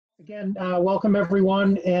Again, welcome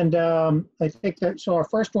everyone, and I think that, so our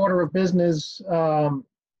first order of business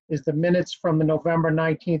is the minutes from the November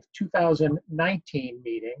 19th, 2019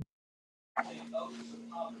 meeting.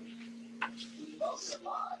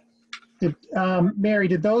 Mary,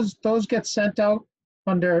 did those get sent out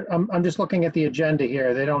under, I'm just looking at the agenda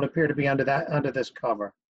here, they don't appear to be under this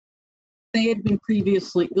cover. They had been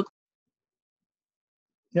previously.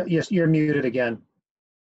 Yes, you're muted again.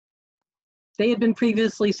 They had been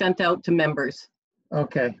previously sent out to members.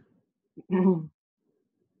 Okay.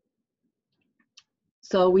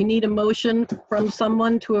 So we need a motion from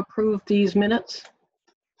someone to approve these minutes.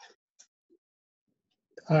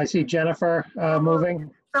 I see Jennifer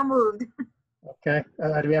moving. So moved. Okay.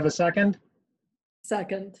 Do we have a second?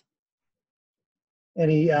 Second.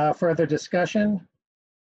 Any further discussion?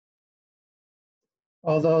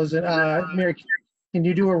 All those, Mary, can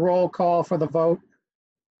you do a roll call for the vote?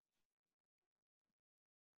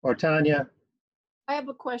 Or Tanya? I have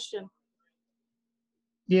a question.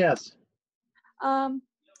 Yes. On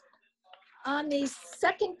the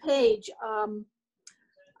second page,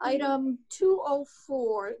 item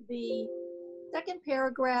 204, the second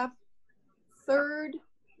paragraph, third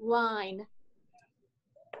line,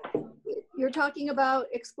 you're talking about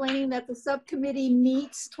explaining that the subcommittee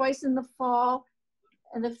meets twice in the fall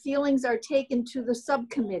and the feelings are taken to the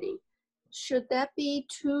subcommittee. Should that be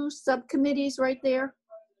two subcommittees right there?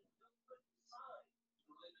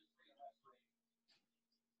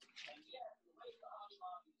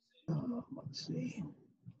 Let's see.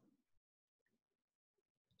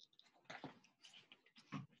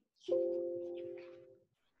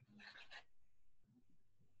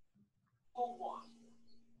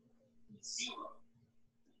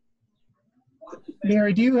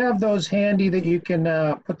 Mary, do you have those handy that you can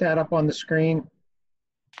put that up on the screen?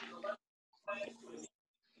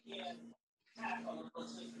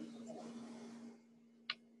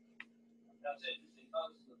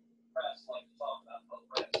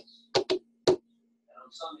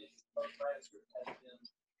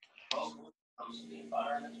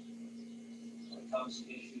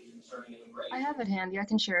 I have it handy. I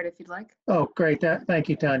can share it if you'd like. Oh, great. Thank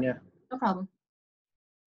you, Tanya. No problem.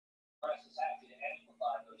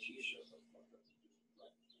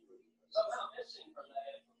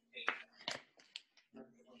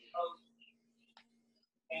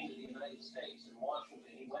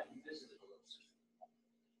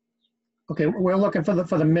 Okay, we're looking for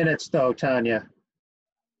the minutes though, Tanya.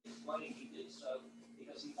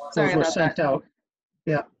 Sorry Those were about sent that. out.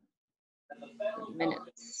 Yeah.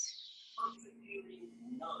 Minutes.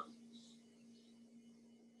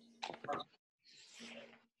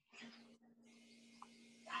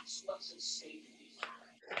 That's what's at stake in these.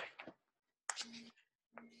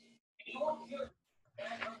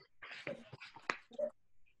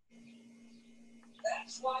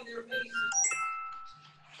 That's why they're basic.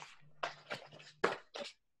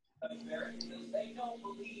 Because they don't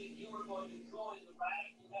believe you are going to join the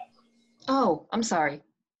radical efforts. Oh, I'm sorry.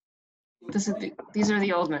 These are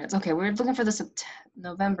the old minutes. Okay, we're looking for the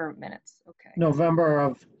November minutes. Okay. November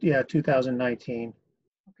of, 2019.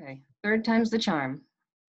 Okay. Third time's the charm.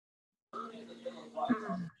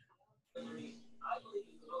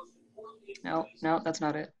 No, that's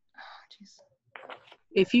not it. Oh, jeez.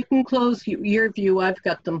 If you can close your view, I've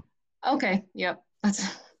got them. Okay. Yep.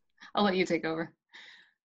 I'll let you take over.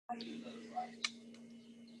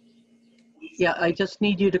 Yeah, I just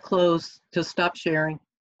need you to stop sharing.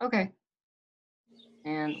 Okay.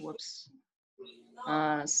 And whoops.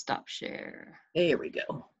 Stop share. There we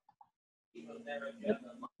go. Yep.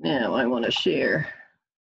 Now I want to share.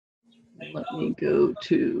 Let me go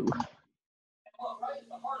to.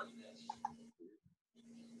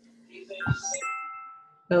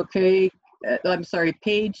 Okay, I'm sorry,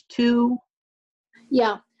 page 2.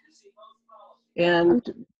 Yeah. And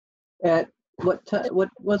at what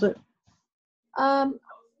was it? The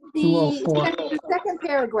 204. second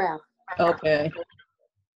paragraph. Okay.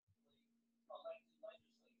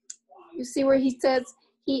 You see where he says,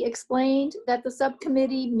 he explained that the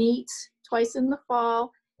subcommittee meets twice in the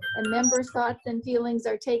fall and members' thoughts and feelings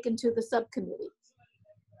are taken to the subcommittee.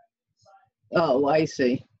 Oh, I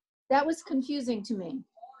see. That was confusing to me.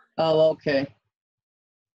 Oh, okay.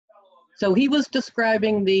 So he was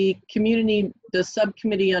describing the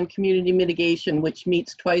subcommittee on community mitigation, which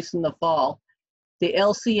meets twice in the fall. The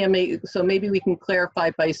LCMA, so maybe we can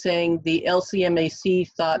clarify by saying the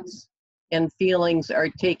LCMAC thoughts and feelings are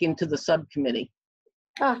taken to the subcommittee.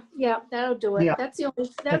 Ah, yeah, that'll do it. Yeah. That's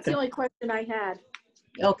the only question I had.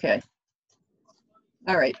 Okay.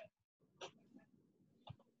 All right.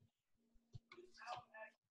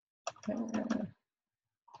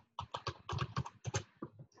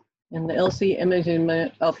 And the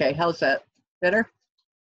LCMAC, okay, how's that? Better?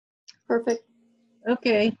 Perfect.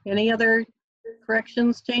 Okay, any other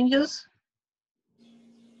corrections, changes?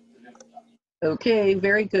 Okay,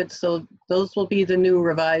 very good. So those will be the new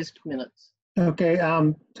revised minutes. Okay,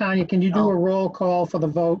 Tanya, can you do a roll call for the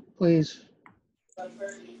vote, please?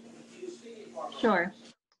 Sure.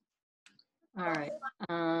 All right.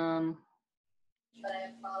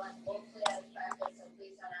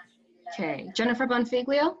 Okay, Jennifer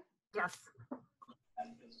Bonfiglio, Yes.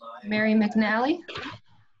 Mary McNally,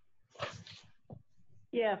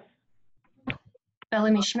 Yes.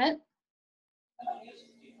 Bellamy Schmidt,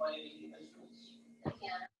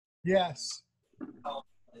 Yes.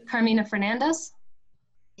 Carmina Fernandez,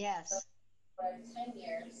 Yes.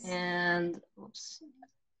 and oops,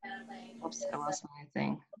 I lost my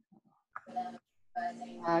thing.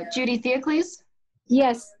 Judy Theocles,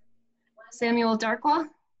 Yes. Samuel Darkwa,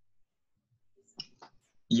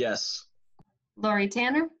 Yes. Lori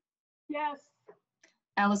Tanner, Yes.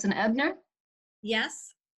 Allison Ebner,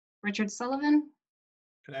 Yes. Richard Sullivan,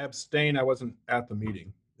 Can I abstain? I wasn't at the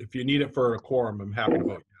meeting. If you need it for a quorum, I'm happy to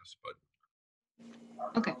vote yes, but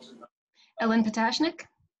okay, Ellen Potashnik,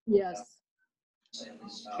 Yes.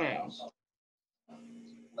 okay. 5,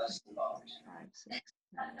 6,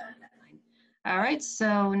 7, 9. All right,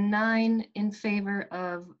 so 9 in favor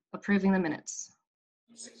of approving the minutes.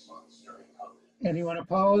 Anyone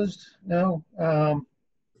opposed? No?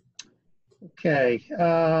 Okay.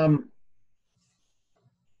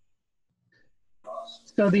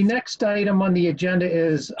 So the next item on the agenda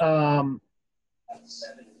is, I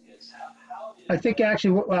think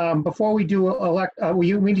actually, before we do elect,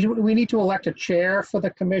 we need to elect a chair for the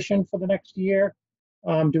commission for the next year.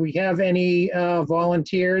 Do we have any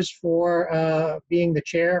volunteers for being the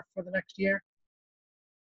chair for the next year?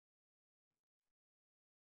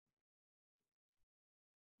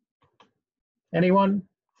 Anyone?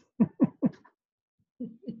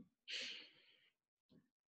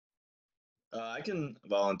 I can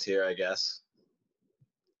volunteer, I guess.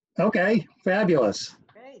 Okay, fabulous.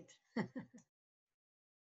 Great.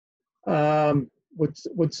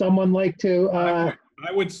 Would someone like to? I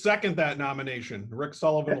would second that nomination. Rick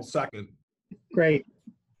Sullivan will second. Great.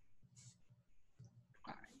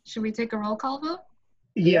 Should we take a roll call vote?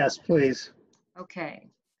 Yes, please. Okay.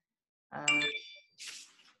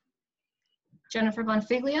 Jennifer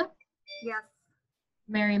Bonfiglio, Yes.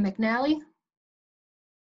 Mary McNally,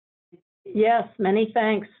 Yes, many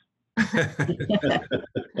thanks.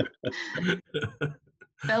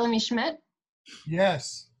 Bellamy Schmidt,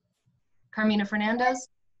 Yes. Carmina Fernandez,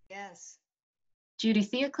 Yes. Judy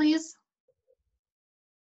Theocles.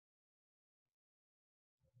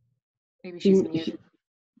 Maybe she's muted.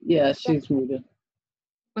 Yeah, she's muted.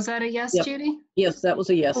 Was that a yes, Yep. Judy? Yes, that was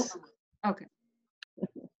a yes. Okay.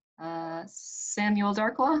 Samuel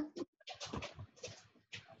Darkwa,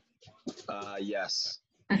 Yes.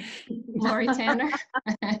 Lori Tanner.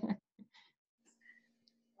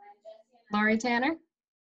 Lori Tanner.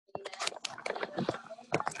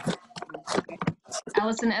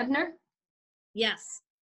 Allison Ebner, Yes.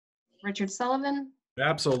 Richard Sullivan.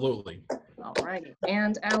 Absolutely. All right,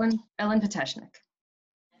 and Ellen Potashnik.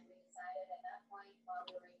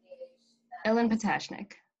 Ellen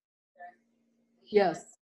Potashnik.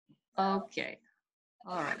 Yes. Okay.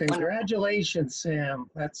 All right. Congratulations, Sam.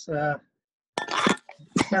 That's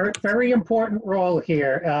very, very important role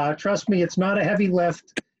here. Trust me, it's not a heavy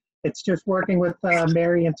lift. It's just working with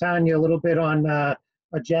Mary and Tanya a little bit on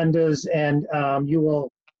agendas, and you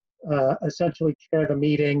will essentially chair the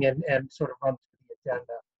meeting and sort of run through the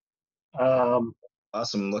agenda.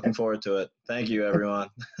 Awesome. Looking forward to it. Thank you, everyone.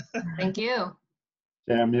 Thank you.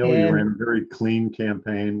 Samuel, you And- ran a very clean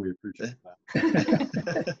campaign. We appreciate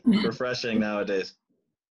that. Refreshing nowadays.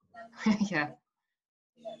 Yeah.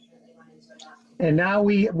 And now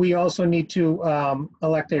we also need to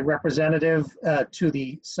elect a representative to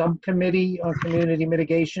the subcommittee on community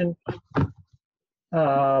mitigation.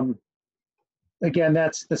 Again,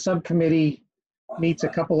 that's the subcommittee meets a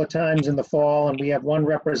couple of times in the fall, and we have one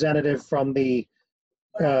representative from the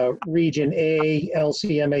Region A,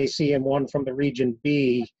 LCMAC, and one from the Region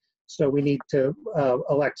B. So we need to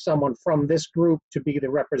elect someone from this group to be the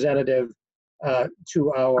representative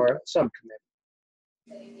to our subcommittee.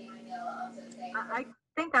 I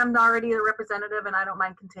think I'm already the representative and I don't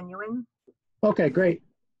mind continuing. Okay, great,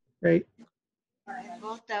 great. I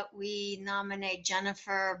vote that we nominate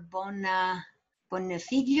Jennifer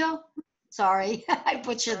Bonifiglio. Sorry, I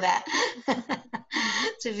butchered that.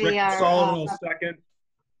 To be Rick our Sullivan will second.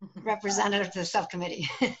 representative to the subcommittee.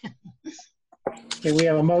 Okay, we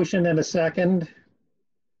have a motion and a second.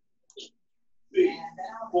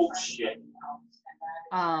 Bullshit.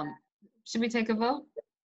 Should we take a vote?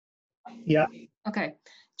 Yeah, Okay.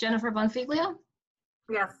 Jennifer Bonfiglio,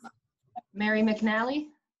 Yes. Mary McNally,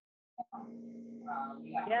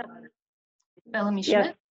 Yes. Bellamy Yes.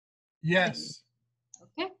 Schmidt. Yes.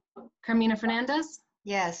 Okay. Carmina Fernandez,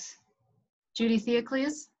 Yes. Judy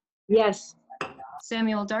Theocles, Yes.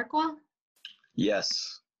 Samuel Darkwa,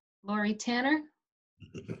 Yes. Lori Tanner,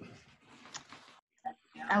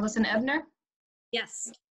 Allison Ebner,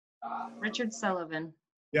 Yes. Richard Sullivan,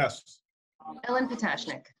 Yes. Ellen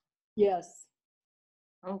Potashnik. Yes.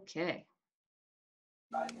 Okay.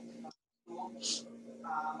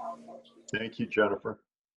 Thank you, Jennifer.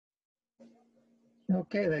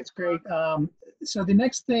 okay, that's great. So the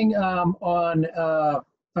next thing on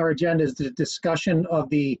our agenda is the discussion of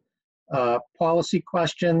the policy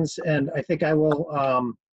questions, and I think I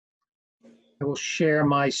will share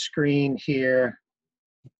my screen here,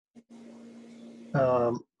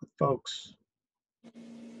 folks.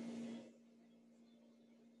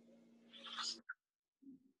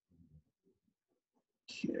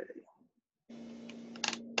 Okay.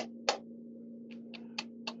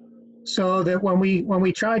 So that when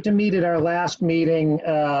we tried to meet at our last meeting,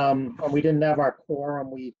 when we didn't have our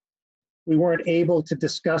quorum, we weren't able to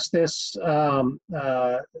discuss this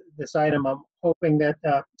this item. I'm hoping that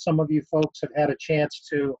some of you folks have had a chance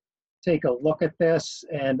to take a look at this,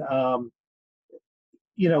 and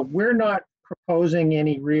we're not proposing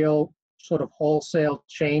any real sort of wholesale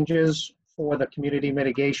changes for the Community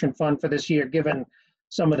Mitigation Fund for this year, given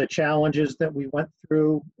some of the challenges that we went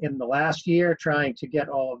through in the last year trying to get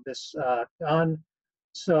all of this done.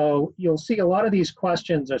 So you'll see a lot of these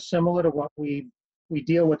questions are similar to what we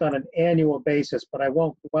deal with on an annual basis, but I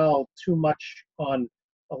won't dwell too much on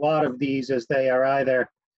a lot of these, as they are either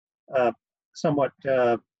somewhat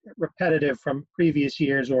repetitive from previous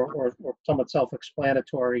years or somewhat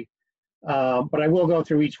self-explanatory. But I will go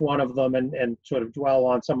through each one of them and sort of dwell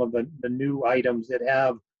on some of the new items that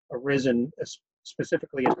have arisen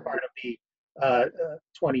specifically as part of the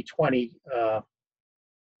 2020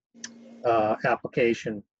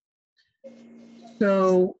 application.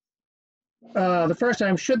 So the first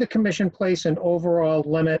item, should the commission place an overall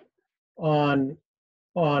limit on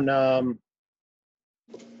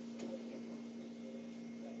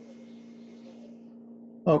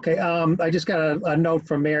okay, I just got a note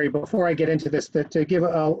from Mary before I get into this to give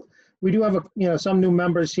we do have some new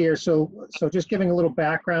members here, so just giving a little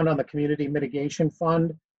background on the Community Mitigation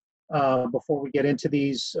Fund before we get into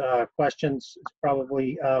these questions. It's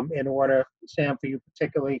probably in order, Sam, for you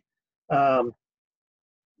particularly. So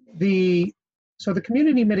the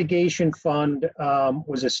Community Mitigation Fund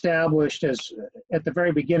was established at the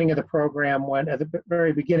very beginning of the program, when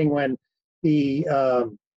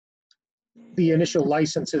the initial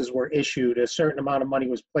licenses were issued. A certain amount of money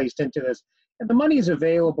was placed into this, and the money is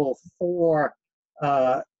available for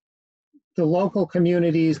the local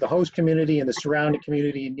communities, the host community, and the surrounding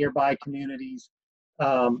community and nearby communities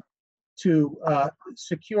to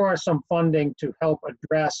secure some funding to help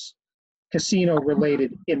address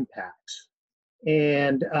casino-related impacts.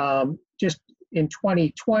 And just in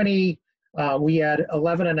 2020, we had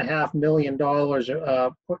 $11.5 million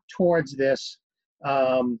put towards this.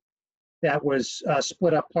 That was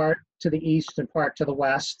split up part to the east and part to the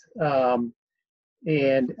west,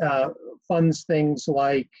 and funds things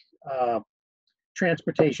like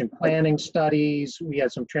transportation planning studies. We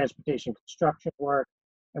had some transportation construction work,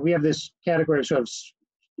 and we have this category of sort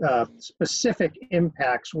of specific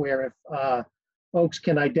impacts where if folks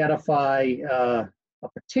can identify a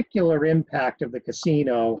particular impact of the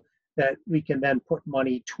casino, that we can then put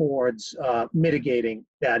money towards mitigating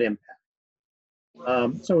that impact.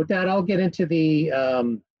 So with that, I'll get into the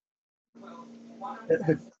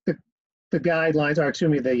guidelines, or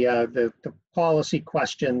excuse me, the policy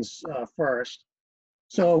questions first.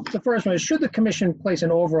 So the first one is, should the commission place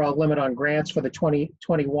an overall limit on grants for the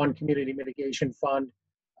 2021 Community Mitigation Fund?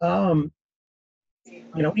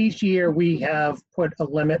 Each year we have put a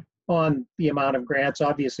limit on the amount of grants.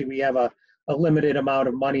 Obviously, we have a limited amount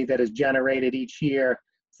of money that is generated each year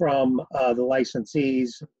from the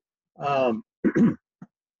licensees.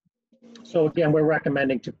 So again, we're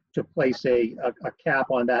recommending to place a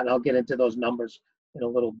cap on that, and I'll get into those numbers in a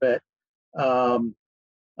little bit.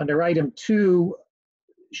 Under item 2,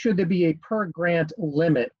 should there be a per grant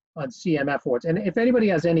limit on CMF awards? And if anybody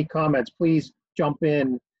has any comments, please jump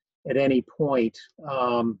in at any point.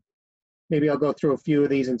 Maybe I'll go through a few of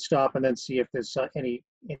these and stop and then see if there's any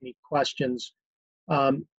questions.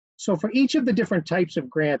 So for each of the different types of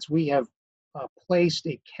grants, we have placed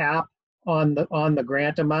a cap on the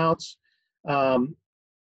grant amounts.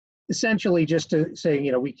 essentially just to say,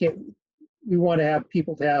 we want to have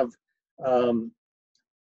people to have,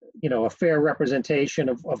 a fair representation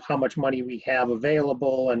of how much money we have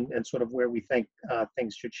available and sort of where we think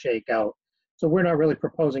things should shake out. So we're not really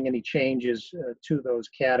proposing any changes to those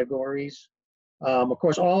categories. Of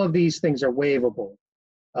course, all of these things are waivable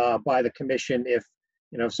by the commission if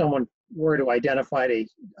someone were to identify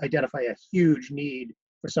a huge need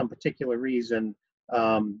for some particular reason.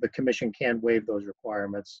 The commission can waive those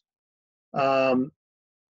requirements.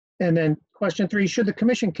 And then question 3, should the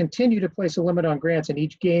commission continue to place a limit on grants in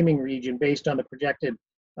each gaming region based on the projected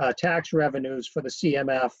tax revenues for the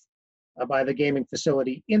CMF by the gaming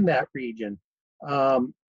facility in that region?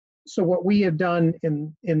 So what we have done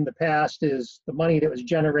in the past is the money that was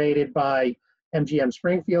generated by MGM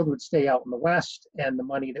Springfield would stay out in the west, and the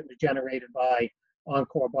money that was generated by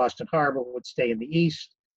Encore Boston Harbor would stay in the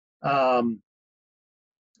east. And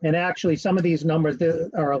actually, some of these numbers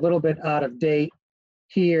are a little bit out of date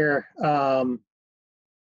here.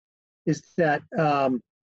 Is that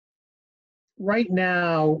right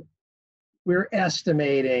now we're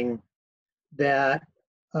estimating that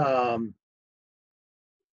there'll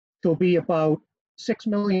be about $6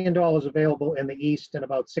 million available in the east and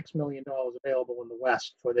about $6 million available in the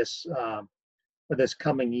west for this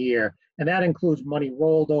coming year, and that includes money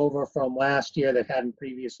rolled over from last year that hadn't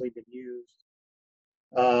previously been used.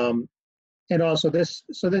 And also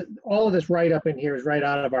all of this right up in here is right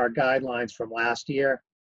out of our guidelines from last year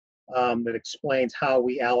that explains how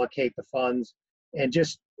we allocate the funds. And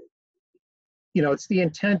just, it's the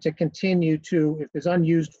intent to continue to, if there's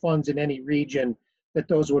unused funds in any region, that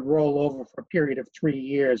those would roll over for a period of 3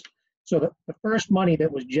 years. So the first money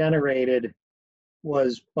that was generated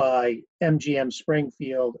was by MGM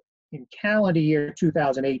Springfield in calendar year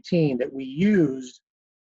 2018 that we used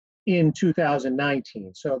in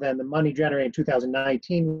 2019. So then the money generated in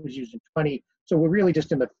 2019 was used in 20. So we're really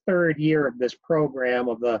just in the 3rd year of this program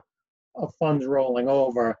of funds rolling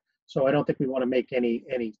over. So I don't think we want to make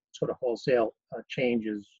any sort of wholesale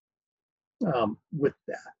changes with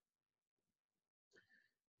that.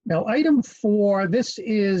 Now, item 4, this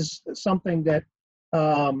is something that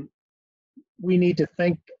we need to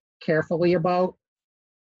think carefully about.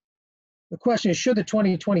 The question is, should the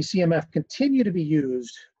 2020 CMF continue to be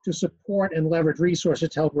used to support and leverage resources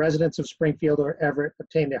to help residents of Springfield or Everett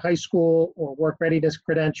obtain their high school or work readiness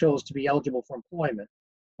credentials to be eligible for employment?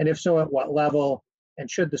 And if so, at what level? And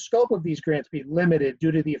should the scope of these grants be limited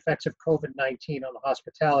due to the effects of COVID-19 on the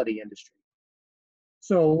hospitality industry?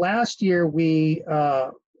 So last year, we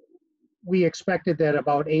expected that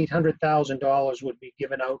about $800,000 would be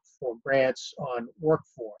given out for grants on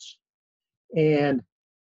workforce. And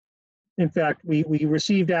in fact, we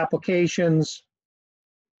received applications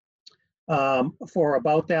for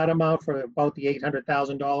about that amount, for about the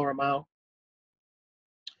 $800,000 amount.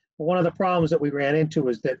 But one of the problems that we ran into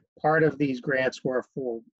is that part of these grants were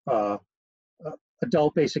for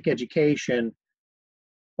adult basic education,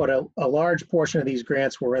 but a large portion of these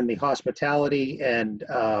grants were in the hospitality and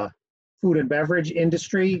food and beverage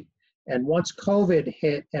industry. And once COVID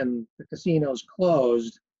hit and the casinos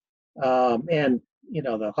closed, and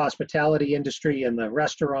the hospitality industry and the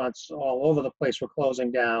restaurants all over the place were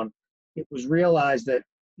closing down, it was realized that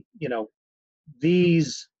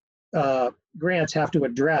these grants have to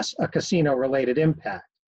address a casino related impact.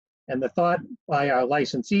 And the thought by our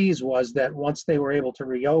licensees was that once they were able to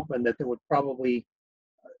reopen, that there would probably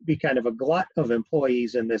be kind of a glut of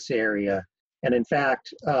employees in this area. And in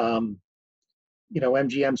fact,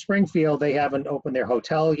 MGM Springfield, they haven't opened their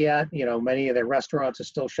hotel yet. Many of their restaurants are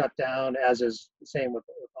still shut down, as is the same with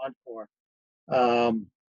Encore.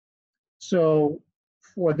 So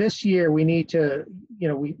for this year, we need to,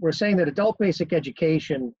 we're saying that adult basic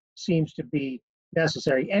education seems to be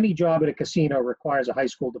necessary. Any job at a casino requires a high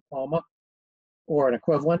school diploma or an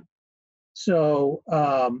equivalent. So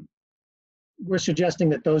we're suggesting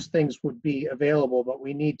that those things would be available, but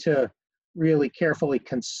we need to really carefully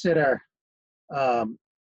consider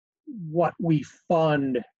what we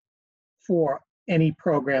fund for any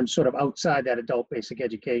program sort of outside that adult basic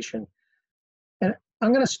education. And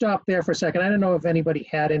I'm going to stop there for a second. I don't know if anybody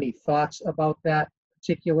had any thoughts about that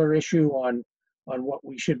particular issue on what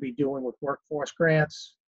we should be doing with workforce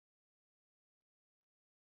grants.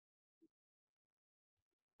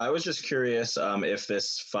 I was just curious if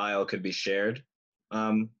this file could be shared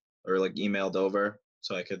or like emailed over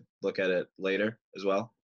so I could look at it later as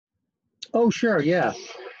well. Oh, sure. Yeah.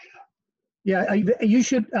 Yeah. You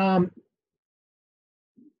should, Tanya,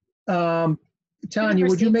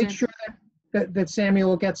 would you make sure that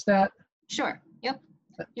Samuel gets that? Sure. Yep.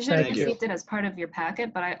 You should have Thank you. received it as part of your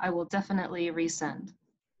packet, but I will definitely resend.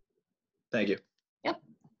 Thank you.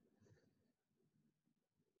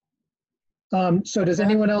 So does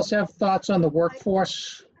anyone else have thoughts on the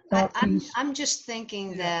workforce piece? I'm just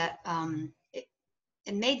thinking that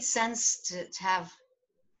it made sense to have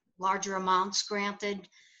larger amounts granted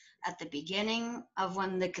at the beginning of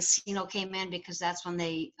when the casino came in, because that's when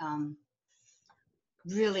they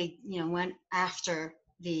really, went after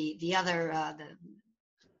the other,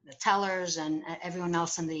 the tellers and everyone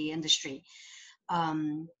else in the industry.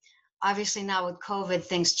 Obviously now with COVID,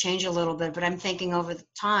 things change a little bit, but I'm thinking over the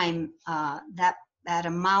time that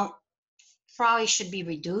amount probably should be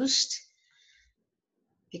reduced,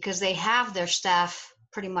 because they have their staff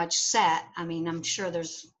pretty much set. I mean, I'm sure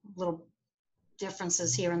there's little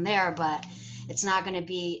differences here and there, but it's not going to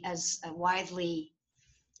be as widely,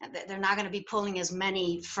 they're not going to be pulling as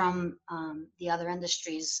many from the other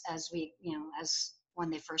industries as as when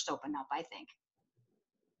they first opened up, I think.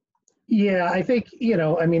 Yeah, I think,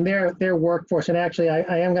 I mean, their workforce, and actually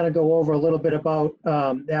I am going to go over a little bit about,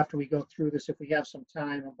 after we go through this, if we have some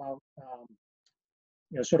time, about,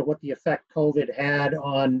 sort of what the effect COVID had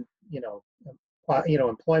on,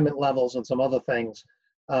 employment levels and some other things.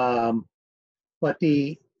 But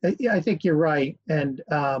I think you're right. And,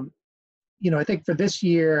 I think for this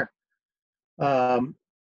year, we're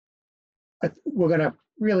going to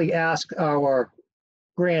really ask our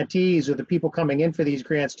grantees or the people coming in for these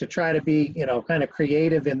grants to try to be, kind of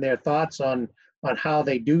creative in their thoughts on how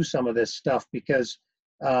they do some of this stuff, because,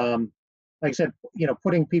 like I said,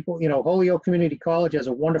 putting people, Holyoke Community College has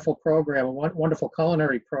a wonderful program, a wonderful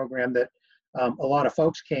culinary program that a lot of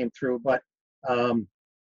folks came through. But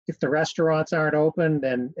if the restaurants aren't open,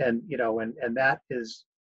 and that is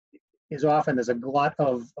often, there's a glut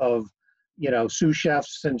of sous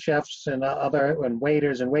chefs and chefs and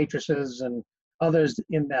waiters and waitresses and others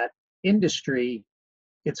in that industry,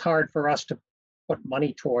 it's hard for us to put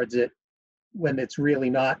money towards it when it's really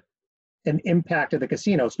not an impact of the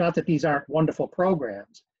casino. It's not that these aren't wonderful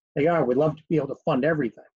programs. They are. We'd love to be able to fund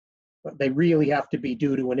everything, but they really have to be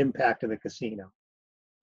due to an impact of the casino.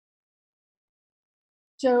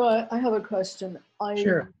 Joe, I have a question.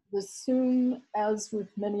 Sure. I assume, as with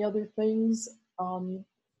many other things,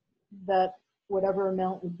 that whatever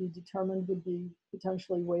amount would be determined would be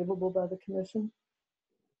potentially waivable by the commission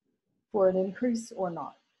for an increase or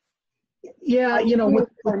not? Yeah, with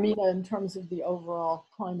Carmina in terms of the overall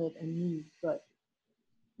climate and need, but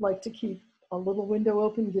like to keep a little window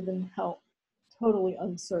open given how totally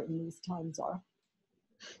uncertain these times are.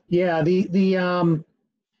 Yeah, the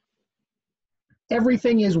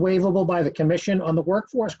everything is waivable by the commission. On the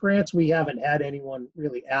workforce grants, we haven't had anyone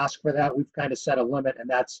really ask for that. We've kind of set a limit, and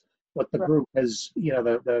that's what the group has,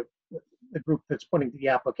 the group that's putting the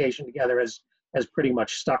application together has pretty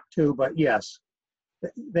much stuck to. But yes,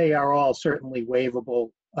 they are all certainly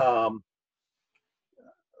waivable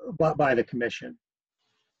by the commission.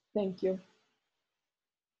 Thank you.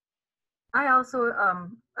 I also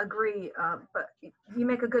agree, but you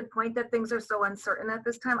make a good point that things are so uncertain at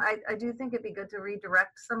this time. I do think it'd be good to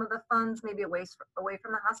redirect some of the funds, maybe away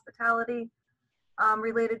from the hospitality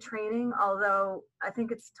related training, although I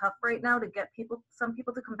think it's tough right now to get some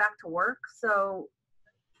people to come back to work. So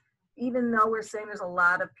even though we're saying there's a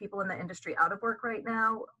lot of people in the industry out of work right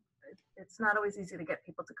now, it's not always easy to get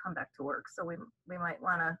people to come back to work. So we might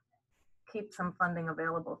want to keep some funding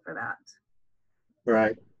available for that.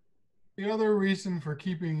 Right. The other reason for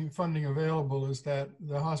keeping funding available is that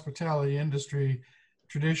the hospitality industry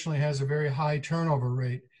traditionally has a very high turnover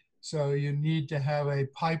rate. So you need to have a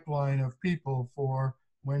pipeline of people for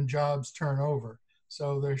when jobs turn over.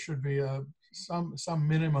 So there should be some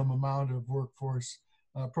minimum amount of workforce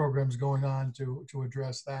programs going on to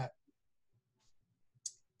address that.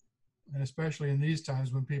 And especially in these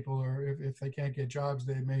times when people are, if they can't get jobs,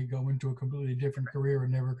 they may go into a completely different career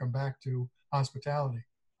and never come back to hospitality.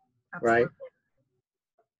 Right.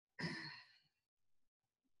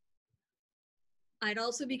 I'd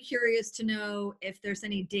also be curious to know if there's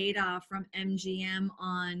any data from MGM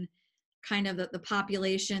on kind of the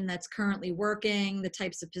population that's currently working, the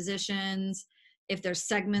types of positions, if there's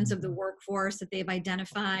segments of the workforce that they've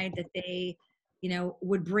identified that they,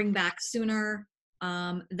 would bring back sooner.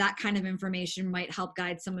 That kind of information might help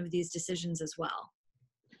guide some of these decisions as well.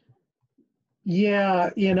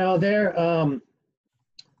 Yeah, they're,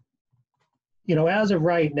 as of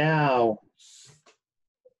right now,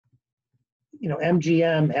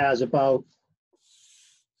 MGM has about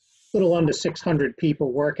a little under 600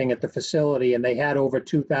 people working at the facility, and they had over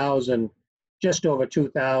 2,000, just over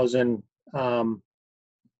 2,000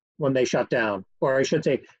 when they shut down. Or I should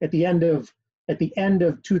say, at the end of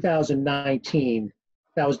 2019,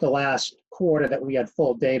 that was the last quarter that we had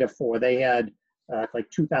full data for. They had like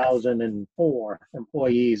 2,004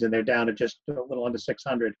 employees, and they're down to just a little under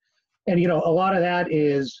 600. And, you know, a lot of that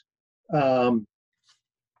is,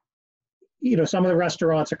 you know, some of the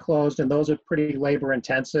restaurants are closed, and those are pretty labor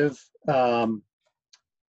intensive. You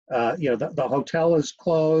know, the hotel is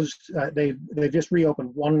closed. They've just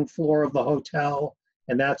reopened one floor of the hotel,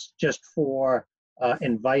 and that's just for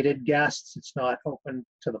invited guests. It's not open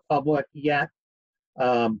to the public yet.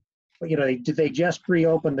 But, you know, they just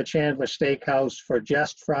reopened the Chandler Steakhouse for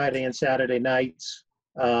just Friday and Saturday nights.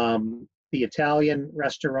 The Italian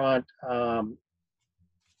restaurant, the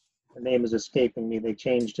name is escaping me. They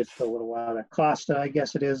changed it for a little while. Costa, I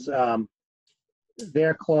guess it is.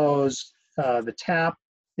 They're closed. The Tap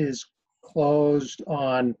is closed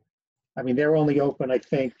on, I mean, they're only open, I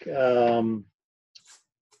think.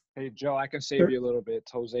 Hey, Joe, I can save you a little bit.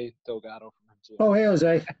 It's Jose Delgado from MGM. Oh, hey,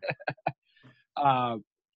 Jose.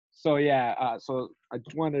 So I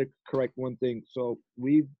just wanted to correct one thing. So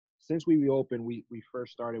since we reopened, we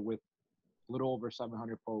first started with a little over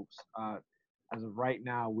 700 folks. As of right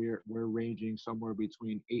now, we're ranging somewhere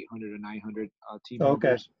between 800 and 900 team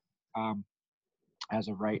members. As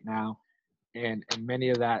of right now, and many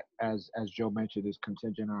of that, as Joe mentioned, is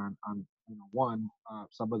contingent on you know, one,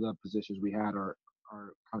 some of the positions we had are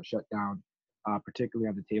kind of shut down, particularly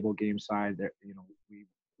on the table game side. That, you know,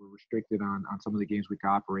 we're restricted on some of the games we can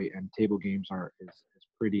operate, and table games is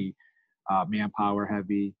pretty manpower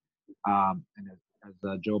heavy. And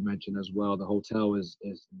as Joe mentioned as well, the hotel is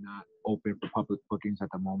not open for public bookings at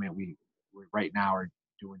the moment. We right now are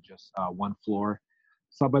doing just one floor.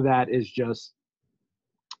 Some of that is just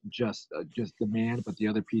demand, but the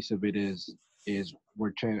other piece of it is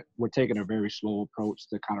we're taking a very slow approach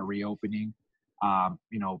to kind of reopening.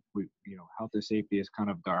 You know, health and safety is kind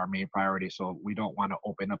of our main priority, so we don't want to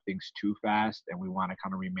open up things too fast, and we want to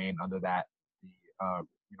kind of remain under the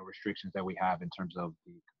you know, restrictions that we have in terms of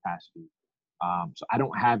the capacity. So I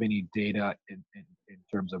don't have any data in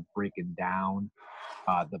terms of breaking down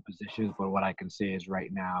the positions, but what I can say is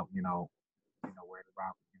right now, you know, we're at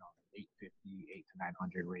around 850, 800 to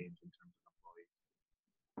 900 range in terms of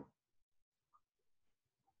employees.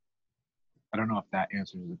 I don't know if that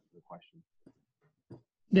answers the question.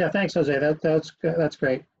 Yeah, thanks, Jose. That's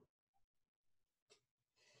great.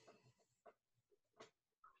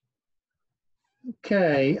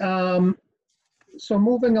 Okay, so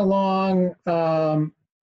moving along,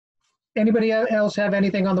 anybody else have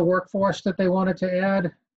anything on the workforce that they wanted to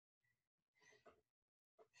add?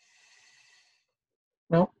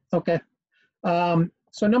 No? Okay.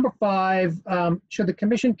 So number 5, should the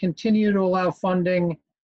commission continue to allow funding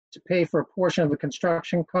to pay for a portion of the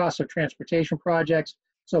construction costs of transportation projects?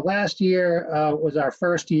 So last year was our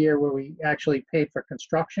first year where we actually paid for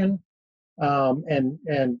construction,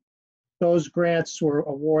 and those grants were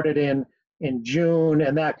awarded in June,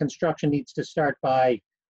 and that construction needs to start by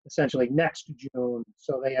essentially next June,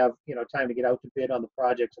 so they have, you know, time to get out to bid on the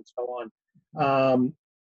projects and so on.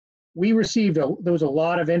 We received there was a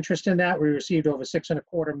lot of interest in that. We received over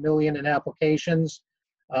 $6.25 million in applications.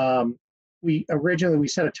 We originally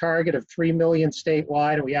set a target of $3 million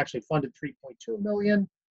statewide, and we actually funded $3.2 million.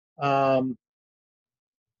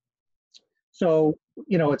 So,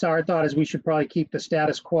 you know, it's our thought is we should probably keep the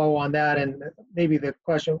status quo on that, and maybe the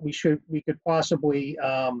question we could possibly,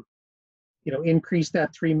 you know, increase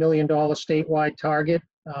that $3 million statewide target,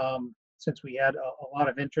 since we had a lot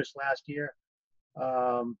of interest last year.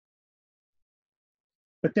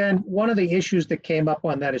 But then one of the issues that came up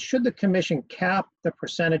on that is, should the commission cap the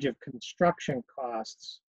percentage of construction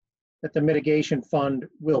costs that the mitigation fund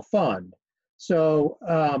will fund? So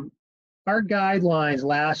our guidelines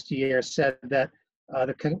last year said that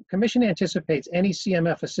the commission anticipates any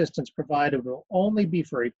CMF assistance provided will only be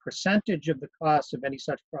for a percentage of the cost of any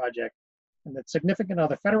such project, and that significant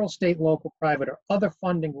other federal, state, local, private, or other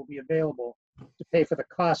funding will be available to pay for the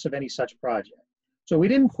costs of any such project. So we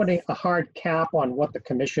didn't put a hard cap on what the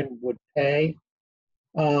commission would pay.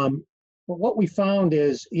 But what we found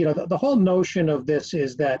is, you know, the whole notion of this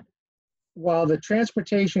is that while the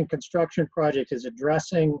transportation construction project is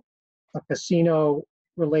addressing a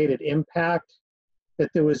casino-related impact, that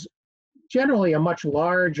there was generally a much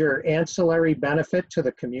larger ancillary benefit to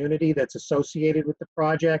the community that's associated with the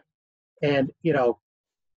project. And, you know,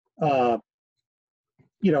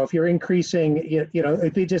 if you're increasing,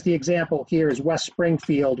 just the example here is West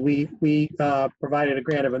Springfield. We provided a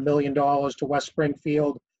grant of $1 million to West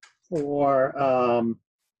Springfield for,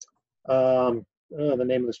 the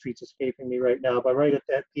name of the street's escaping me right now, but right at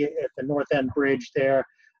the North End Bridge there.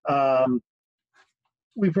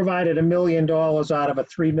 we provided $1 million out of a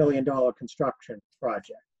 $3 million construction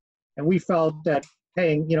project. And we felt that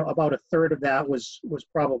paying, about a third of that was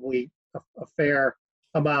probably a fair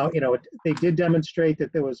amount. They did demonstrate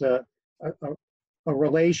that there was a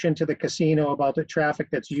relation to the casino about the traffic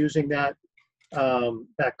that's using that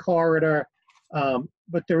corridor.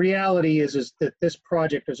 But the reality is that this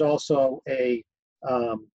project is also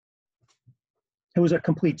it was a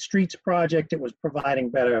complete streets project. It was providing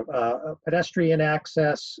better pedestrian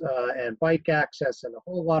access and bike access and a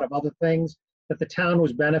whole lot of other things that the town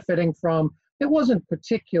was benefiting from. It wasn't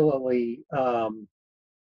particularly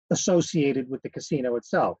associated with the casino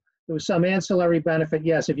itself. There was some ancillary benefit.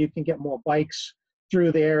 Yes, if you can get more bikes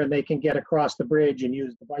through there and they can get across the bridge and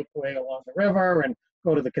use the bikeway along the river and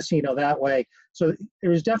go to the casino that way. So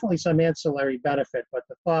there was definitely some ancillary benefit, but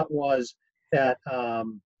the thought was that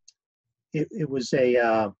it was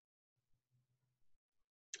that,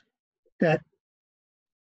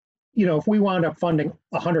 if we wound up funding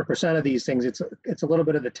 100% of these things, it's a little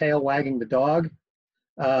bit of the tail wagging the dog.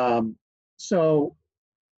 So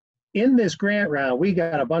in this grant round, we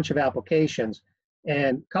got a bunch of applications,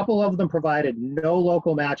 and a couple of them provided no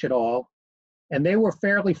local match at all. And they were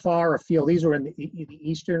fairly far afield. These were in the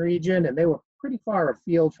eastern region, and they were pretty far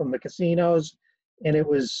afield from the casinos. And it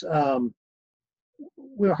was,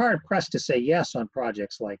 we were hard pressed to say yes on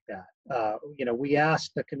projects like that. We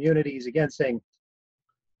asked the communities again, saying,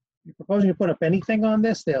 "You're proposing to put up anything on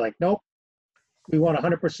this?" They're like, "Nope, we want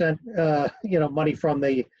 100%, money from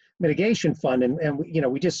the mitigation fund," and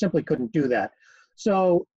we just simply couldn't do that.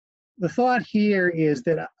 So the thought here is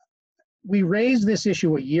that we raised this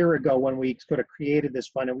issue a year ago when we sort of created this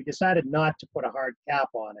fund, and we decided not to put a hard cap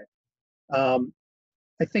on it.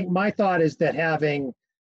 I think my thought is that having,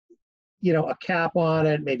 a cap on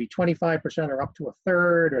it, maybe 25% or up to a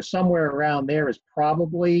third or somewhere around there is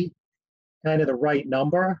probably kind of the right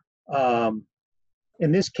number.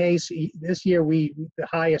 In this case, this year, the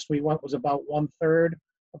highest we went was about 1/3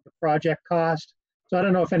 of the project cost. So I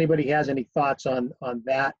don't know if anybody has any thoughts on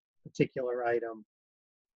that particular item.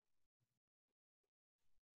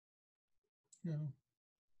 Yeah.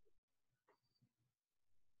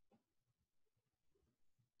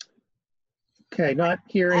 Okay, not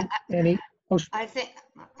hearing any. I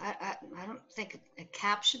don't think a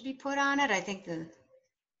cap should be put on it. I think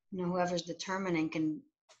whoever's determining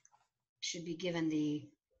should be given the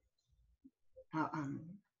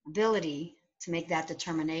ability to make that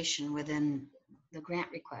determination within the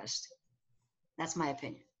grant request. That's my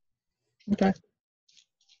opinion. Okay.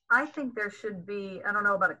 I think there should be, I don't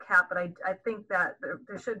know about a cap, but I think that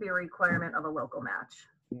there should be a requirement of a local match.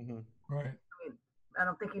 Mm-hmm. Right. I mean, I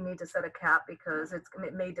don't think you need to set a cap because it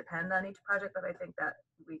may depend on each project, but I think that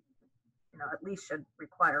we, at least should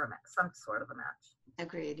require some sort of a match.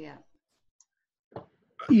 Agreed, yeah.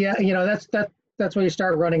 Yeah, that's where you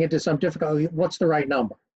start running into some difficulty. What's the right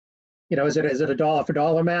number? Is it a dollar for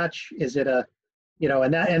dollar match? Is it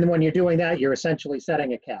and when you're doing that, you're essentially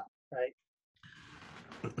setting a cap, right?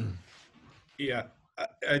 Yeah,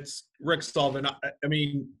 it's Rick Sullivan. I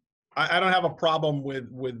mean, I don't have a problem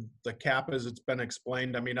with the cap as it's been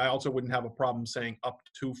explained. I mean, I also wouldn't have a problem saying up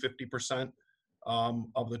to 50%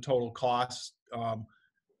 of the total cost,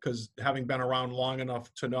 because having been around long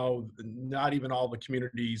enough to know not even all the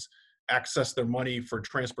communities access their money for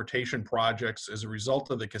transportation projects as a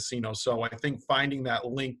result of the casino. So I think finding that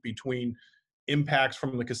link between impacts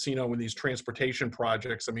from the casino and these transportation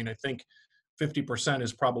projects, I mean, I think 50%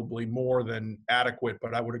 is probably more than adequate,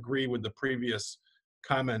 but I would agree with the previous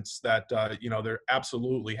comments that, there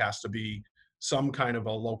absolutely has to be some kind of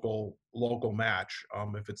a local match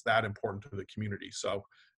if it's that important to the community. So,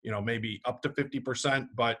 maybe up to 50%,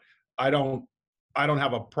 but I don't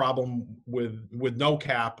have a problem with no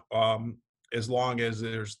cap as long as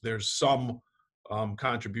there's some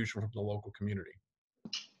contribution from the local community.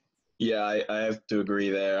 Yeah, I have to agree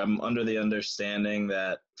there. I'm under the understanding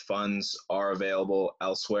that funds are available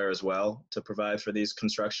elsewhere as well to provide for these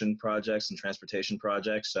construction projects and transportation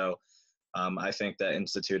projects. So I think that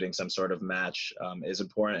instituting some sort of match is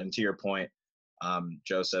important. And to your point,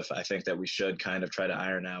 Joseph, I think that we should kind of try to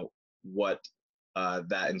iron out what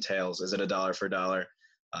that entails. Is it $1 for $1?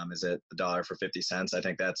 Is it $1 for 50 cents? I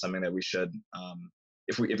think that's something that we should,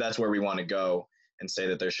 if that's where we want to go and say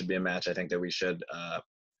that there should be a match, I think that we should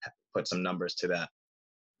put some numbers to that.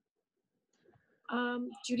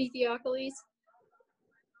 Judy Theophilus.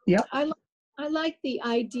 Yeah. I like the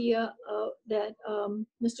idea that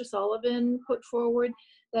Mr. Sullivan put forward,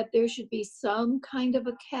 that there should be some kind of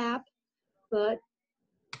a cap, but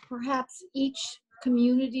perhaps each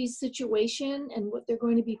community's situation and what they're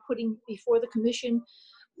going to be putting before the commission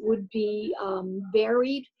would be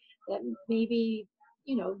varied, that maybe,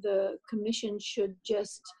 you know, the commission should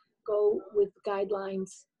just go with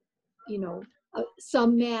guidelines, you know,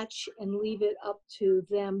 some match and leave it up to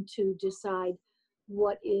them to decide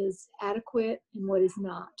what is adequate and what is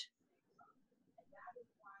not.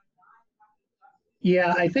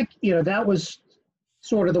 Yeah, I think, you know, that was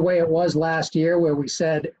sort of the way it was last year, where we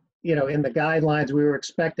said, you know, in the guidelines, we were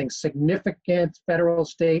expecting significant federal,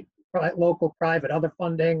 state, local, private, other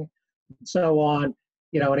funding, and so on.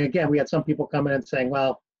 You know, and again, we had some people coming in saying,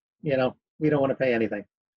 well, you know, we don't want to pay anything.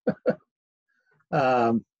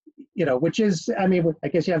 You know, which is, I mean, I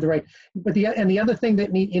guess you have the right, but the other thing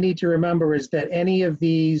that you need to remember is that any of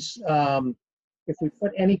these, if we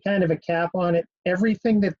put any kind of a cap on it,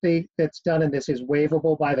 everything that's done in this is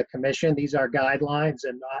waivable by the commission. These are guidelines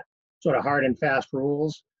and not sort of hard and fast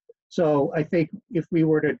rules. So I think if we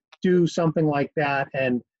were to do something like that,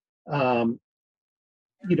 and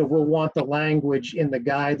you know, we'll want the language in the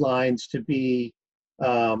guidelines to be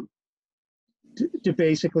to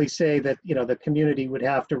basically say that, you know, the community would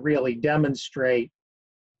have to really demonstrate,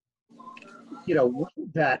 you know,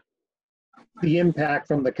 that the impact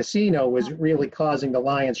from the casino was really causing the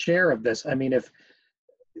lion's share of this. I mean, if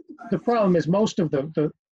the problem is most of the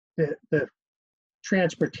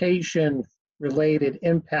transportation related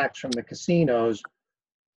impacts from the casinos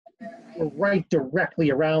were right directly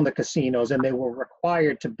around the casinos, and they were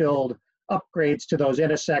required to build upgrades to those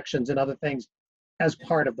intersections and other things as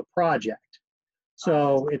part of the project.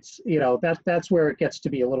 So it's, you know, that's where it gets to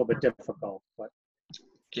be a little bit difficult. But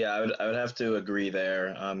yeah, I would have to agree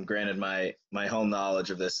there. Granted, my home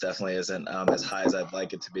knowledge of this definitely isn't as high as I'd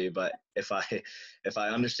like it to be. But if I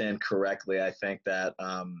understand correctly, I think that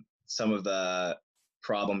some of the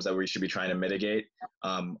problems that we should be trying to mitigate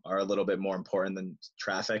are a little bit more important than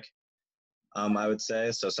traffic. I would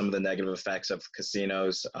say so. Some of the negative effects of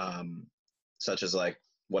casinos, such as like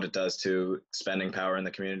what it does to spending power in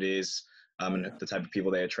the communities. And the type of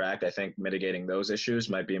people they attract, I think mitigating those issues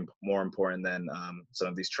might be more important than some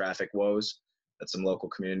of these traffic woes that some local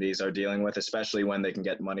communities are dealing with, especially when they can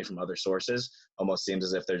get money from other sources. Almost seems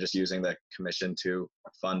as if they're just using the commission to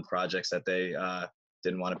fund projects that they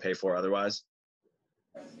didn't want to pay for otherwise.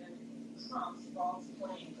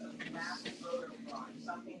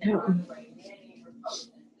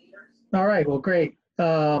 all right, well, great.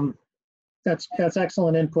 That's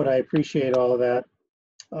excellent input. I appreciate all of that.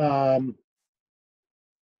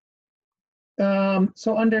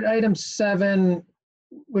 So under item 7,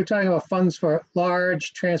 we're talking about funds for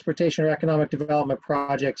large transportation or economic development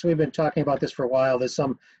projects. We've been talking about this for a while. There's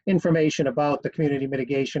some information about the Community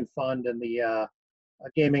Mitigation Fund and the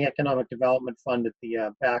Gaming Economic Development Fund at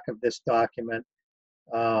the back of this document.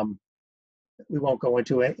 We won't go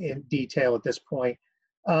into it in detail at this point.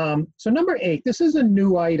 So number 8, this is a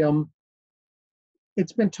new item.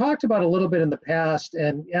 It's been talked about a little bit in the past,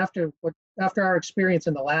 and after our experience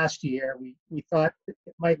in the last year, we thought it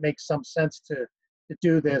might make some sense to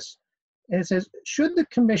do this. And it says, should the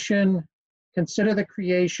commission consider the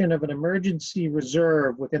creation of an emergency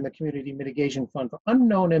reserve within the Community Mitigation Fund for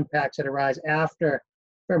unknown impacts that arise after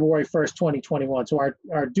February 1st, 2021? So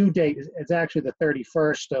our due date is actually the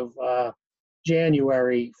 31st of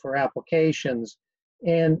January for applications.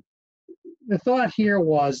 And the thought here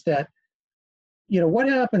was that, you know, what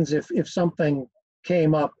happens if something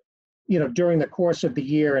came up, you know, during the course of the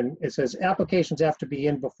year, and it says applications have to be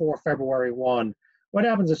in before February 1. What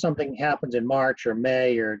happens if something happens in March or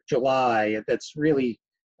May or July that's really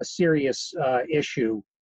a serious issue?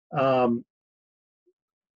 Would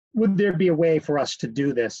there be a way for us to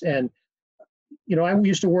do this? And, you know, I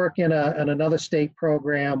used to work in another state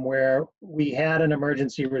program where we had an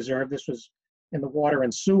emergency reserve. This was in the water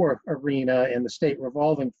and sewer arena in the state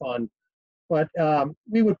revolving fund. But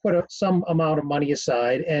we would put some amount of money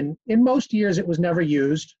aside, and in most years it was never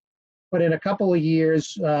used. But in a couple of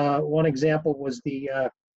years, one example was the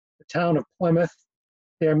town of Plymouth,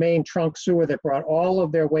 their main trunk sewer that brought all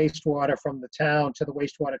of their wastewater from the town to the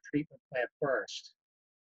wastewater treatment plant first.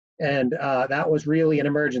 And that was really an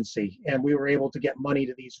emergency, and we were able to get money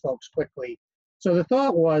to these folks quickly. So the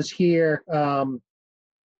thought was here, you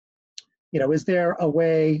know, is there a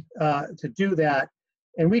way to do that?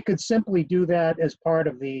 And we could simply do that as part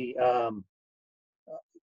of the,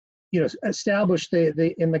 you know, establish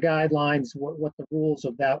in the guidelines what the rules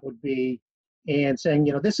of that would be, and saying,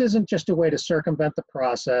 you know, this isn't just a way to circumvent the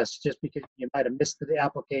process just because you might have missed the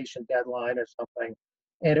application deadline or something.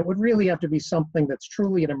 And it would really have to be something that's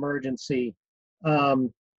truly an emergency.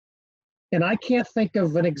 And I can't think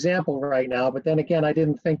of an example right now, but then again, I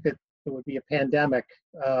didn't think that there would be a pandemic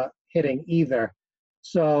hitting either.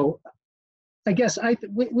 So I guess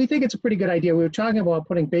we think it's a pretty good idea. We were talking about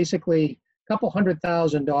putting basically a couple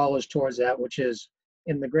 $100,000 towards that, which is,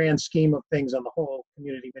 in the grand scheme of things on the whole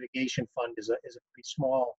community mitigation fund, is a pretty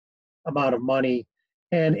small amount of money.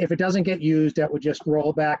 And if it doesn't get used, that would just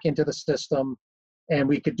roll back into the system, and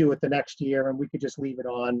we could do it the next year, and we could just leave it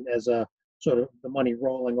on as a sort of the money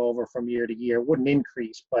rolling over from year to year. Wouldn't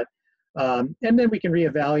increase, but and then we can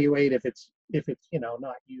reevaluate if it's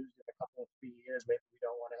not used in a couple of 3 years. Maybe we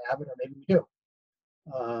don't want to have it, or maybe we do.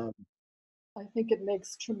 I think it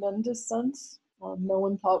makes tremendous sense. No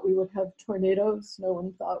one thought we would have tornadoes. No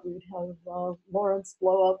one thought we'd have Lawrence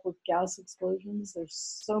blow up with gas explosions. There's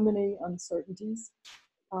so many uncertainties.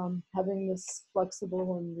 Having this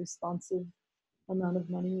flexible and responsive amount of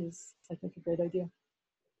money is, I think, a great idea.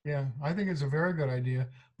 Yeah, I think it's a very good idea,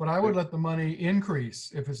 but I would let the money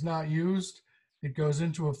increase. If it's not used, it goes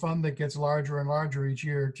into a fund that gets larger and larger each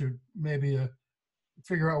year to maybe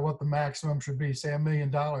figure out what the maximum should be, say $1 million,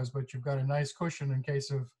 but you've got a nice cushion in case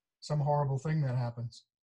of some horrible thing that happens.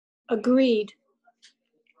 Agreed.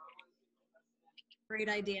 Great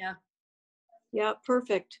idea. Yeah,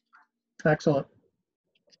 perfect. Excellent.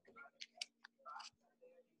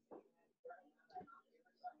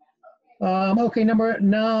 Okay, number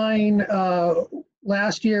 9.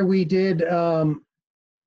 Last year we did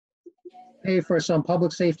pay for some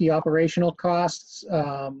public safety operational costs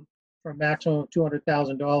for a maximum of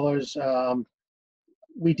 $200,000.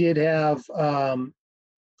 We did have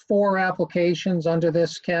 4 applications under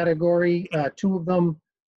this category. 2 of them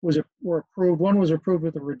were approved. One was approved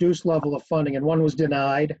with a reduced level of funding, and one was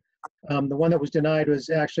denied. The one that was denied was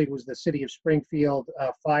the City of Springfield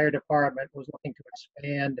Fire Department was looking to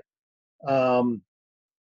expand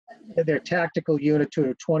their tactical unit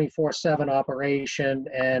to a 24/7 operation.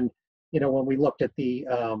 And when we looked at the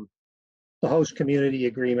host community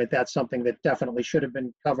agreement, that's something that definitely should have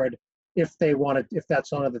been covered if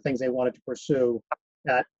that's one of the things they wanted to pursue.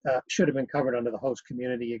 That should have been covered under the host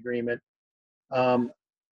community agreement.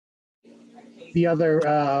 The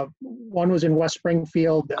other one was in West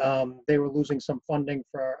Springfield. They were losing some funding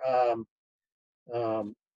for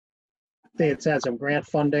they had some grant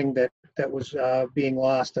funding that was being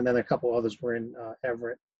lost, and then a couple others were in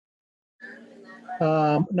Everett.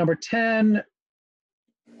 Number 10,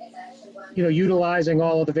 utilizing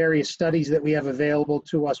all of the various studies that we have available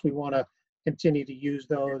to us, we want to continue to use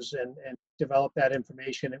those and develop that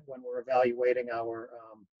information when we're evaluating our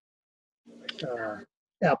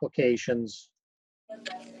applications.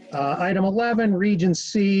 Item 11, Region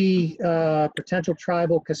C, potential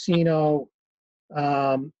tribal casino.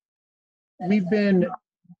 We've been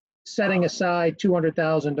setting aside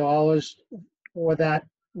 $200,000 for that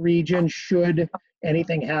region should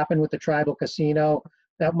anything happen with the tribal casino.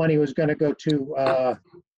 That money was going to go to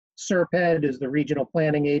SERPED, is the regional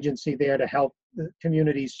planning agency there to help the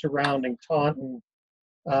communities surrounding Taunton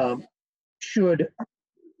should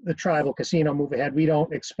the tribal casino move ahead. We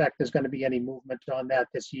don't expect there's going to be any movement on that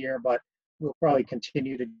this year, but we'll probably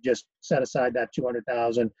continue to just set aside that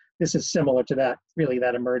 $200,000. This is similar to that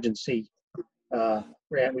emergency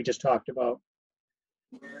grant we just talked about.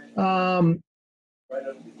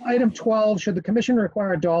 Item 12, should the commission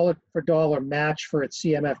require a dollar-for-dollar match for its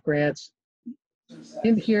CMF grants?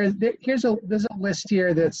 In here, there's a list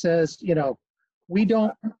here that says, we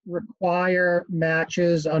don't require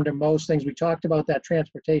matches under most things. We talked about that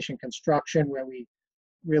transportation construction where we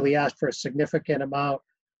really asked for a significant amount.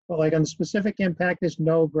 But like on the specific impact, there's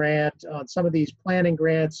no grant. On some of these planning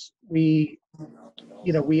grants, we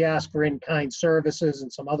ask for in-kind services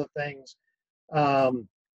and some other things.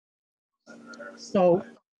 So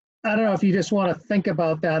I don't know if you just want to think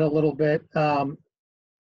about that a little bit. The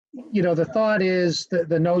thought is that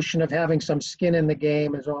the notion of having some skin in the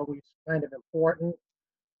game is always kind of important,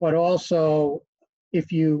 but also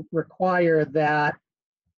if you require that,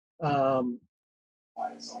 you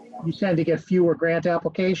tend to get fewer grant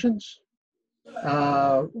applications.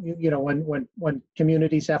 When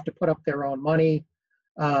communities have to put up their own money.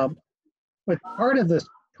 But part of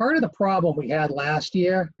the problem we had last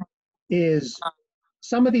year is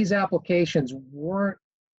some of these applications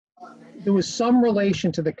there was some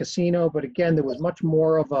relation to the casino, but again, there was much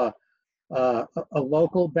more of a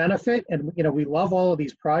local benefit. And, we love all of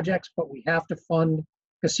these projects, but we have to fund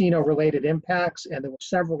casino-related impacts. And there were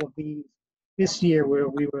several of these this year where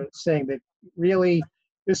we were saying that really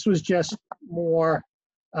this was just more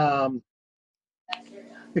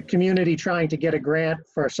the community trying to get a grant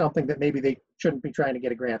for something that maybe they shouldn't be trying to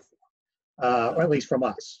get a grant for, or at least from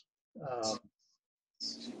us.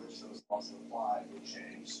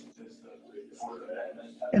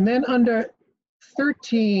 And then under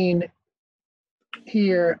 13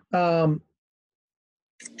 here,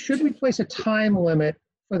 should we place a time limit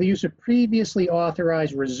for the use of previously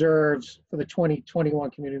authorized reserves for the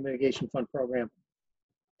 2021 Community Mitigation Fund program?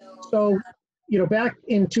 So, back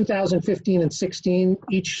in 2015 and 16,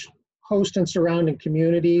 each host and surrounding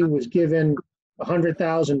community was given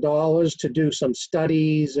 $100,000 to do some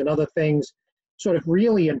studies and other things, sort of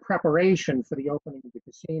really in preparation for the opening of the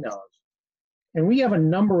casinos. And we have a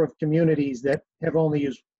number of communities that have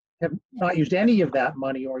not used any of that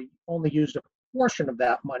money, or only used a portion of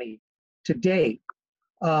that money to date.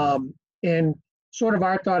 And sort of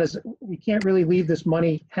our thought is we can't really leave this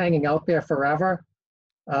money hanging out there forever,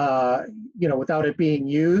 without it being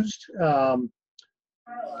used.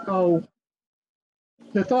 So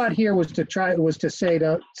the thought here was to say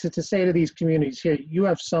to these communities here, you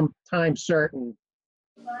have some time certain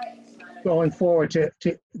going forward to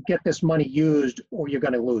get this money used, or you're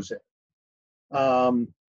going to lose it.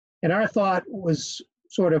 And our thought was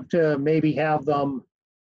sort of to maybe have them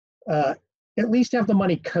at least have the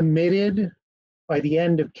money committed by the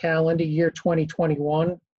end of calendar year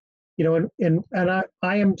 2021. And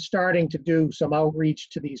I am starting to do some outreach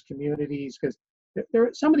to these communities, because there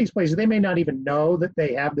are some of these places, they may not even know that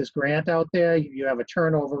they have this grant out there. You have a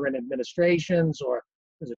turnover in administrations, or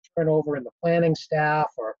there's a turnover in the planning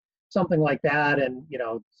staff, or something like that, and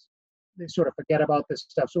they sort of forget about this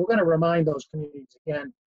stuff. So we're going to remind those communities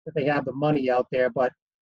again that they have the money out there. But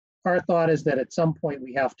our thought is that at some point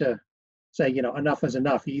we have to say, enough is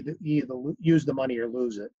enough. Either use the money or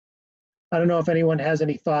lose it. I don't know if anyone has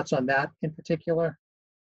any thoughts on that in particular.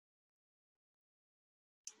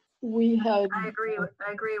 I agree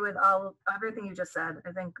with everything you just said.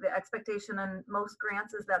 I think the expectation in most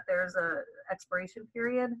grants is that there's a expiration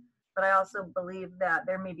period, but I also believe that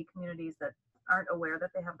there may be communities that aren't aware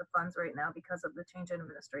that they have the funds right now because of the change in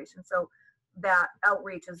administration. So that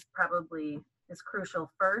outreach is crucial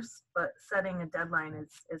first, but setting a deadline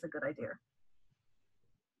is a good idea.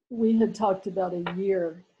 We had talked about a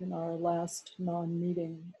year in our last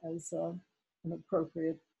non-meeting as an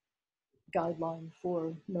appropriate guideline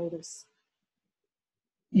for notice.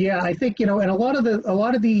 Yeah, I think, and a lot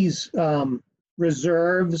of these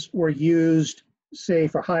reserves were used, say,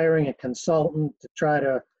 for hiring a consultant to try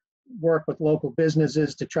to work with local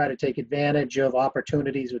businesses to try to take advantage of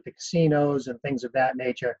opportunities with the casinos and things of that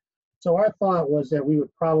nature. So our thought was that we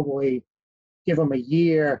would probably give them a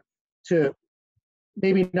year to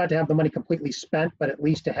maybe not to have the money completely spent, but at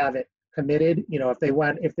least to have it committed.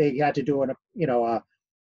 If they had to do an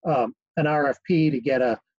RFP to get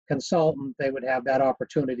a consultant, they would have that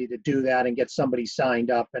opportunity to do that and get somebody signed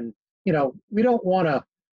up. And we don't want to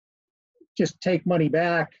just take money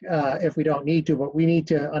back if we don't need to, but we need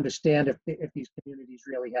to understand if these communities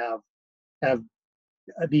really have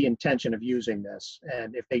the intention of using this,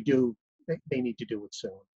 and if they do, they need to do it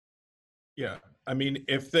soon. Yeah, I mean,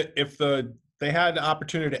 if they had the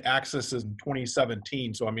opportunity to access this in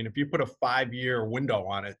 2017, so I mean, if you put a 5-year window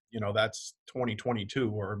on it, that's 2022,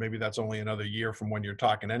 or maybe that's only another year from when you're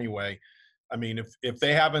talking anyway. I mean, if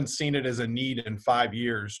they haven't seen it as a need in 5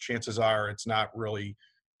 years, chances are it's not really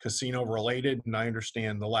casino related. And I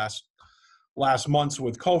understand the last months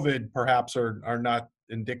with COVID perhaps are not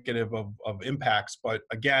indicative of impacts. But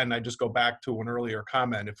again, I just go back to an earlier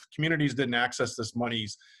comment. If communities didn't access these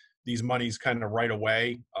monies kind of right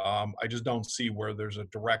away, I just don't see where there's a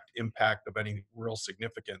direct impact of any real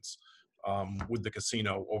significance with the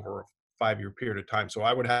casino over a 5-year period of time. So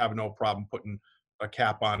I would have no problem putting a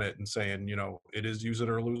cap on it and saying, it is use it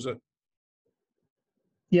or lose it.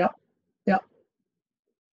 Yep.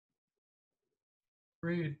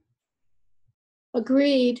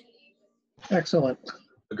 Agreed. Excellent.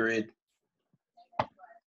 Agreed.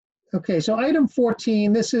 Okay, so item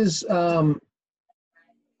 14, this is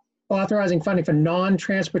authorizing funding for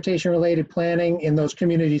non-transportation related planning in those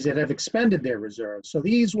communities that have expended their reserves. So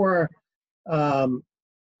these were,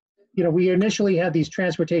 we initially had these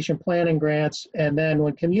transportation planning grants, and then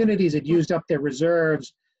when communities had used up their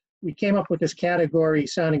reserves, we came up with this category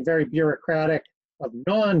sounding very bureaucratic of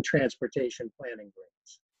non-transportation planning grants.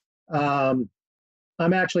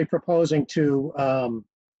 I'm actually proposing to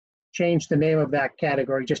change the name of that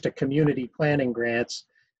category just to community planning grants,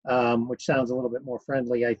 which sounds a little bit more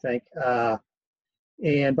friendly, I think. But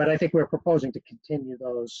I think we're proposing to continue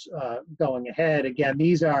those going ahead. Again,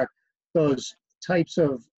 these are those types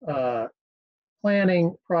of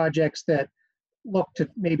planning projects that look to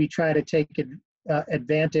maybe try to take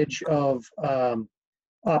advantage of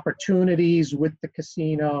opportunities with the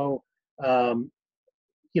casino,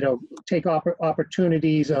 take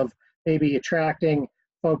opportunities of maybe attracting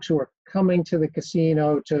folks who are coming to the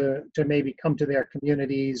casino to maybe come to their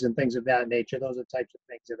communities and things of that nature. Those are types of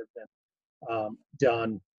things that have been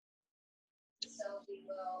done.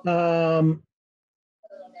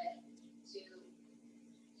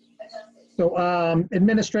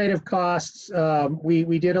 Administrative costs,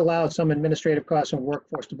 we did allow some administrative costs in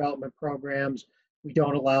workforce development programs. We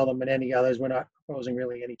don't allow them in any others. We're not proposing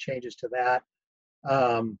really any changes to that.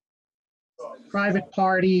 Private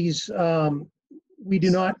parties, we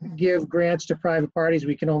do not give grants to private parties.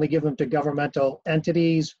 We can only give them to governmental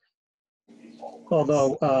entities.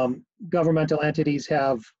 Although governmental entities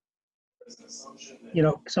have,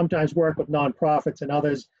 sometimes work with nonprofits and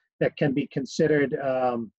others that can be considered,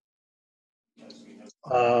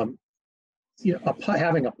 having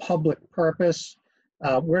a public purpose.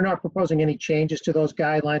 We're not proposing any changes to those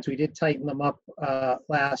guidelines. We did tighten them up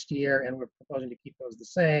last year, and we're proposing to keep those the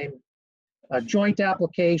same. Joint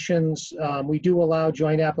applications, we do allow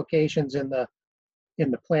joint applications in the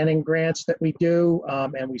planning grants that we do,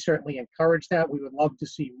 and we certainly encourage that. We would love to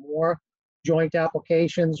see more joint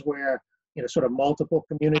applications where sort of multiple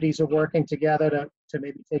communities are working together to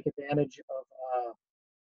maybe take advantage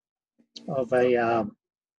of an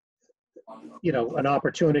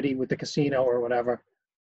opportunity with the casino or whatever.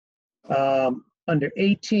 Under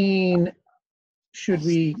 18, should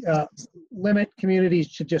we limit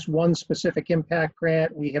communities to just one specific impact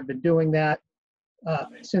grant? We have been doing that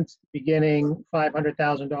since the beginning,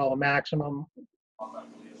 $500,000 maximum.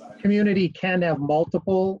 Community can have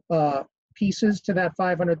multiple pieces to that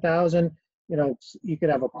 500,000. You could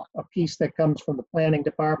have a piece that comes from the planning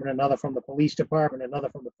department, another from the police department, another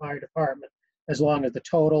from the fire department, as long as the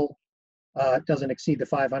total doesn't exceed the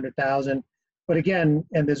 500,000. But again,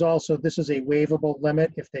 and there's also, this is a waivable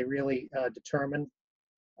limit if they really determine,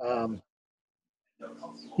 a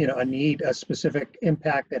specific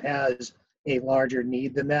impact that has a larger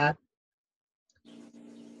need than that.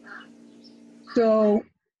 So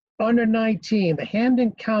under 19, the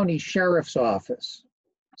Hampden County Sheriff's Office.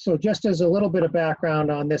 So just as a little bit of background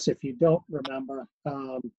on this, if you don't remember,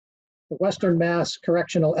 the Western Mass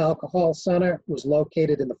Correctional Alcohol Center was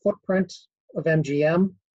located in the footprint of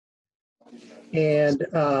MGM. And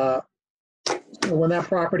so when that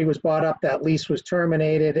property was bought up, that lease was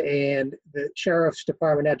terminated, and the Sheriff's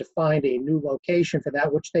Department had to find a new location for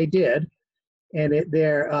that, which they did. And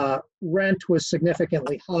their rent was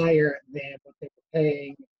significantly higher than what they were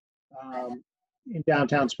paying in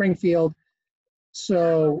downtown Springfield.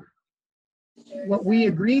 So what we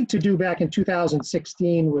agreed to do back in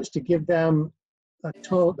 2016 was to give them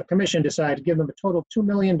the commission decided to give them a total of $2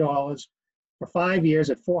 million for 5 years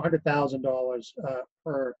at $400,000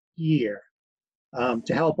 per year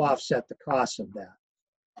to help offset the costs of that.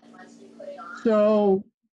 So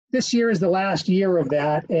this year is the last year of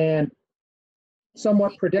that, and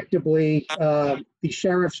somewhat predictably, the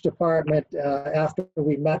Sheriff's Department, after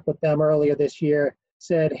we met with them earlier this year,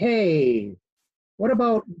 said, hey, what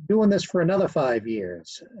about doing this for another 5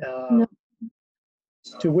 years? No.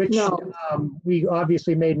 To which we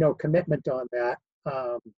obviously made no commitment on that.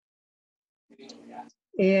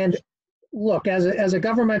 And look, as a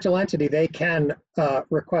governmental entity, they can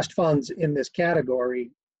request funds in this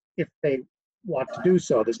category if they want to do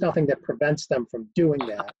so. There's nothing that prevents them from doing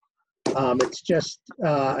that. It's just,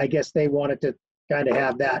 I guess they wanted to kind of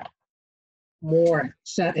have that more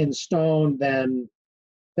set in stone than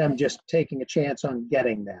them just taking a chance on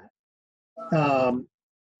getting that.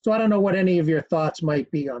 So I don't know what any of your thoughts might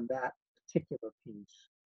be on that particular piece.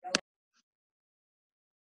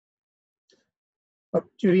 Oh,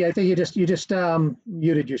 Judy, I think you just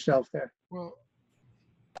muted yourself there. Well,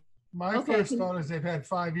 my first thought is they've had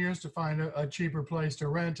 5 years to find a cheaper place to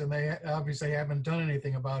rent, and they obviously haven't done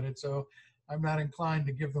anything about it. So I'm not inclined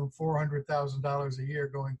to give them $400,000 a year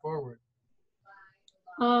going forward.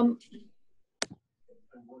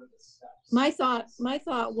 My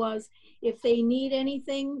thought was, if they need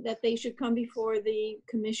anything, that they should come before the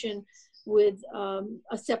commission with a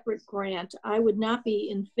separate grant. I would not be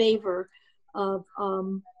in favor of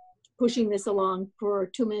pushing this along for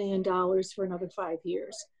 $2 million for another 5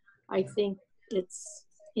 years. I think it's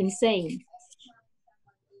insane.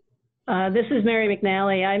 This is Mary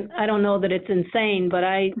McNally. I don't know that it's insane, but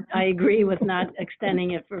I agree with not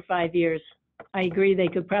extending it for 5 years. I agree they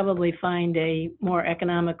could probably find a more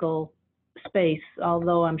economical space,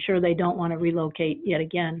 although I'm sure they don't want to relocate yet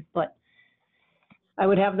again, but I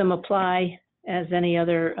would have them apply as any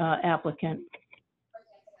other applicant.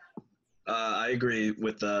 I agree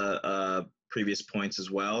with the previous points as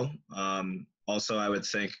well. Also, I would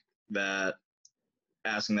think that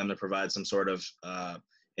asking them to provide some sort of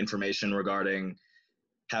information regarding,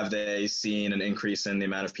 have they seen an increase in the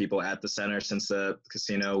amount of people at the center since the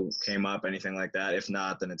casino came up, anything like that? If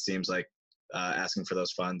not, then it seems like asking for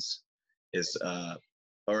those funds is,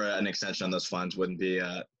 or an extension on those funds wouldn't be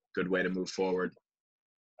a good way to move forward.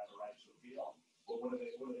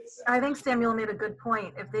 I think Samuel made a good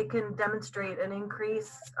point. If they can demonstrate an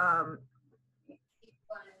increase,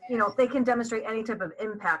 if they can demonstrate any type of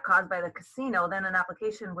impact caused by the casino, then an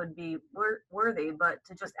application would be worthy. But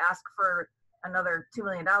to just ask for another $2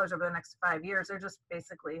 million over the next 5 years, they're just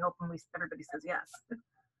basically hoping everybody says yes.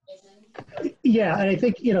 Yeah, and I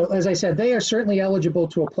think, as I said, they are certainly eligible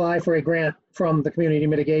to apply for a grant from the Community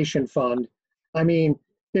Mitigation Fund. I mean,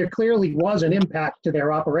 there clearly was an impact to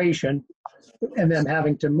their operation and them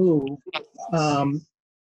having to move.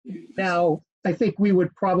 Now, I think we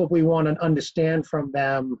would probably want to understand from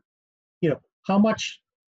them, how much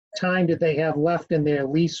time did they have left in their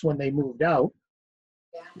lease when they moved out?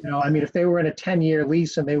 I mean, if they were in a 10-year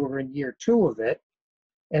lease and they were in year 2 of it,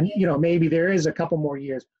 and, maybe there is a couple more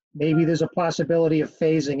years, maybe there's a possibility of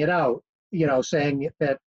phasing it out, saying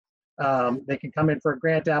that they can come in for a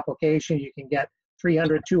grant application, you can get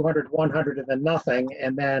 300, 200, 100, and then nothing,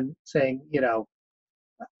 and then saying,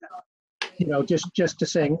 just to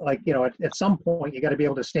saying, like, at some point you got to be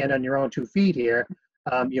able to stand on your own 2 feet here.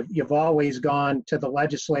 You've always gone to the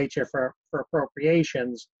legislature for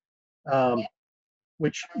appropriations,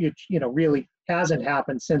 which really hasn't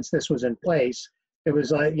happened since this was in place. It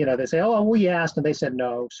was like, they say, oh, we asked, and they said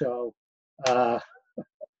no. So, so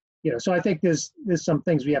I think there's some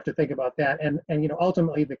things we have to think about that, and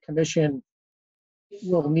ultimately the commission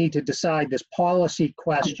will need to decide this policy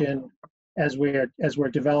question as we're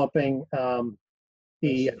developing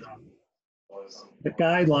the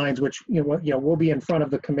guidelines, which will be in front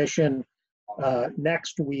of the commission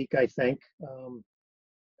next week, I think,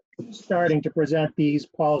 starting to present these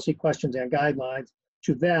policy questions and guidelines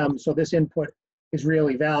to them. So this input is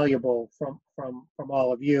really valuable from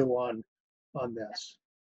all of you on this.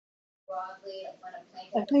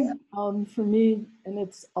 I think for me, and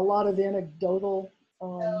it's a lot of anecdotal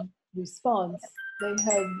response, they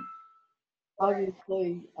had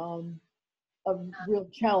obviously a real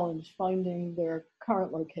challenge finding their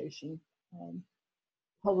current location.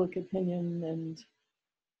 Public opinion and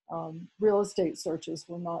real estate searches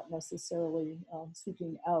were not necessarily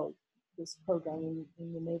seeking out this program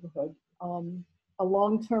in the neighborhood. A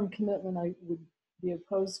long-term commitment I would be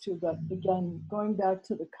opposed to, but again, going back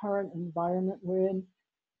to the current environment we're in,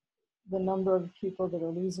 the number of people that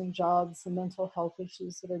are losing jobs, the mental health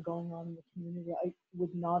issues that are going on in the community, I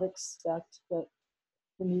would not expect that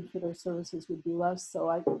the need for their services would be less. So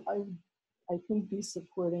I think be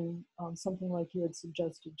supporting something like you had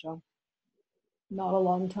suggested, Joe. Not a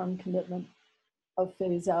long-term commitment, a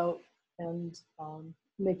phase out, and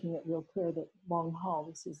making it real clear that long haul,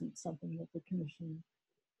 this isn't something that the commission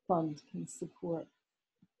fund can support.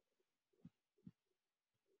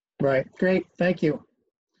 Right, great, thank you.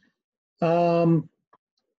 So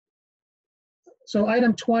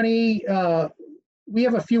item 20, we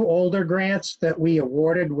have a few older grants that we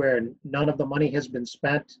awarded where none of the money has been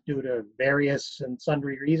spent due to various and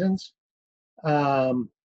sundry reasons.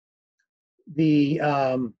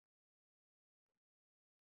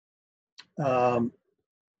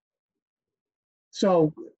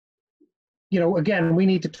 So, again, we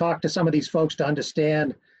need to talk to some of these folks to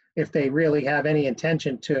understand if they really have any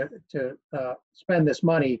intention to spend this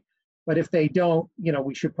money. But if they don't,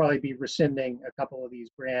 we should probably be rescinding a couple of these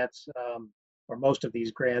grants, or most of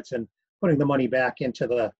these grants, and putting the money back into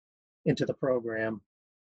the program.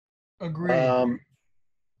 Agreed.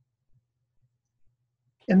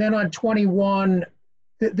 And then on 21,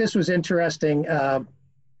 this was interesting. The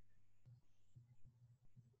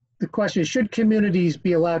question is, should communities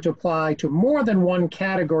be allowed to apply to more than one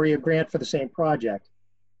category of grant for the same project?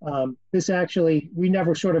 This actually, we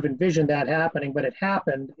never sort of envisioned that happening, but it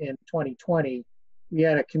happened in 2020. We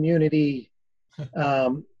had a community,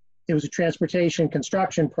 it was a transportation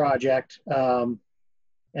construction project, and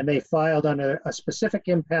they filed under a specific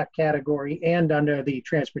impact category and under the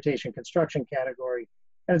transportation construction category.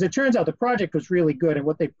 And as it turns out, the project was really good, and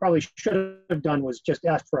what they probably should have done was just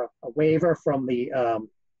asked for a waiver from the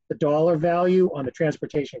dollar value on the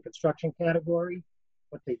transportation construction category,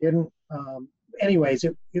 but they didn't. Anyways,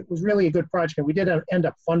 it was really a good project, and we did end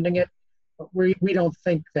up funding it, but we don't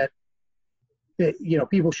think that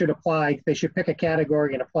people should apply. They should pick a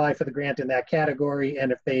category and apply for the grant in that category,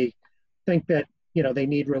 and if they think that they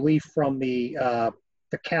need relief from the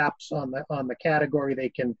caps on the category, they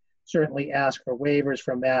can certainly ask for waivers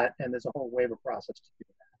from that, and there's a whole waiver process to do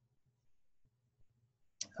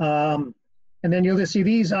that. And then you'll just see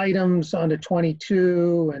these items under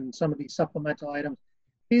 22 and some of these supplemental items.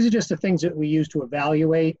 These are just the things that we use to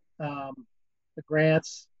evaluate the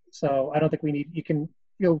grants. So I don't think we need, you can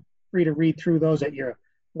feel free to read through those at your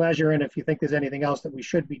leisure. And if you think there's anything else that we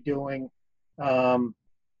should be doing,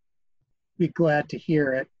 be glad to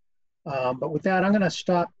hear it. But with that, I'm going to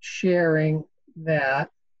stop sharing that.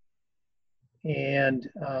 And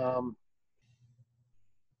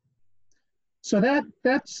so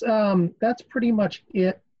that's pretty much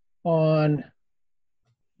it on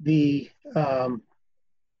the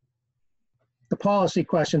policy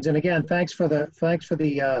questions. And again, thanks for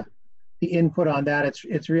the input on that.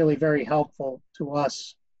 It's really very helpful to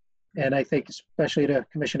us, and I think especially to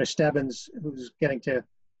Commissioner Stebbins, who's getting to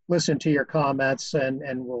listen to your comments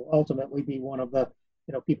and will ultimately be one of the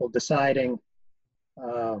people deciding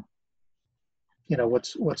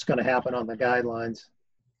what's going to happen on the guidelines.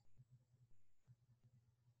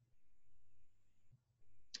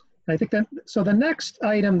 I think that, so the next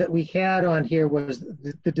item that we had on here was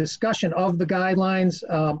the discussion of the guidelines.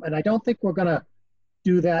 And I don't think we're going to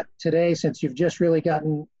do that today since you've just really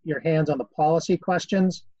gotten your hands on the policy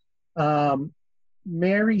questions.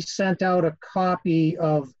 Mary sent out a copy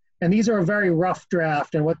of, and these are a very rough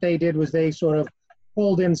draft, and what they did was they sort of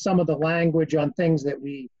pulled in some of the language on things that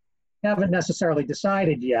we haven't necessarily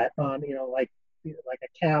decided yet on, like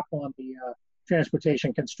a cap on the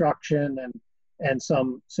transportation construction and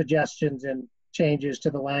some suggestions and changes to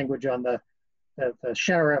the language on the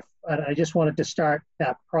sheriff. And I just wanted to start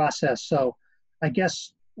that process. So I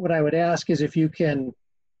guess what I would ask is if you can,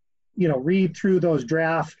 read through those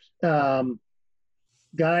draft guidelines,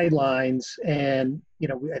 and,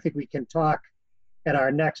 I think we can talk at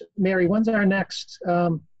our next, Mary, when's our next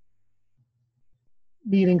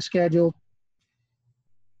meeting scheduled?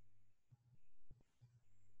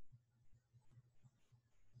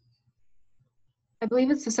 I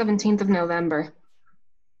believe it's the 17th of November.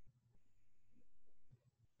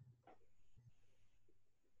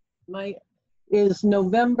 Is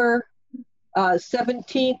November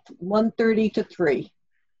 17th, 1:30 to 3.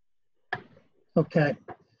 Okay.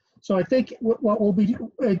 So I think what we'll be,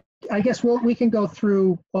 I guess we can go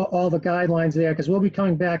through all the guidelines there, because we'll be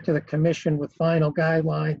coming back to the commission with final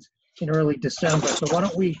guidelines in early December. So why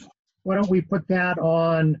don't we put that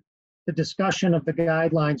on the discussion of the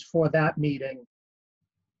guidelines for that meeting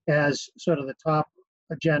as sort of the top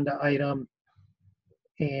agenda item.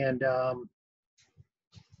 And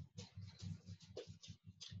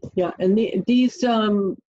yeah, and these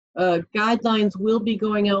guidelines will be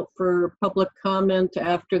going out for public comment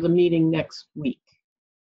after the meeting next week,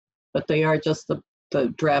 but they are just the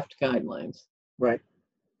draft guidelines. Right.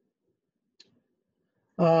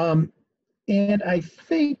 And I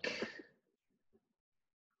think,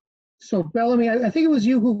 so Bellamy, I think it was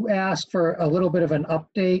you who asked for a little bit of an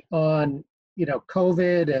update on,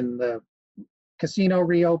 COVID and the casino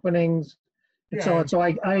reopenings and so on. So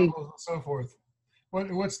so forth.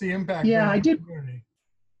 What's the impact? Yeah, on I the did. community?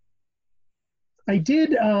 I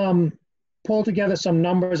did pull together some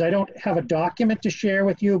numbers. I don't have a document to share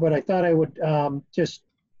with you, but I thought I would I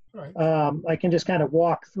can just kind of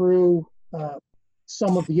walk through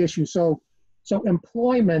some of the issues. So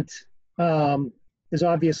employment is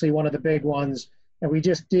obviously one of the big ones. And we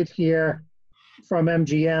just did hear from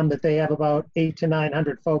MGM that they have about 800 to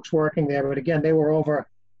 900 folks working there. But again, they were over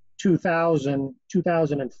 2,000.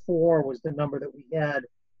 2004 was the number that we had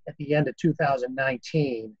at the end of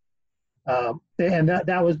 2019. And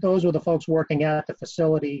those were the folks working at the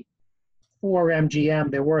facility for MGM.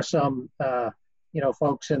 There were some,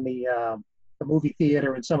 folks in the movie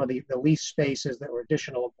theater and some of the lease spaces that were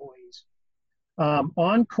additional employees.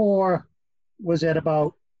 Encore was at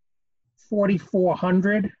about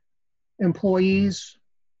 4,400 employees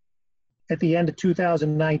at the end of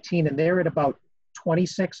 2019, and they're at about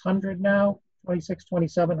 2,600 now,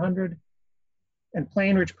 2,700. And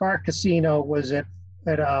Plainridge Park Casino was at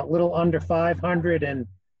a little under 500, and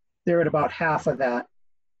they're at about half of that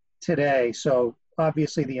today. So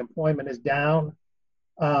obviously the employment is down.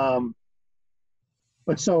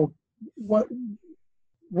 But so what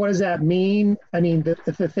does that mean? I mean,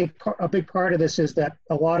 a big part of this is that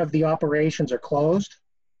a lot of the operations are closed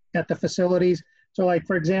at the facilities. So like,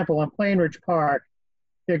 for example, on Plainridge Park,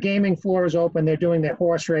 their gaming floor is open. They're doing their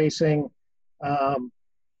horse racing.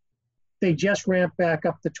 They just ramped back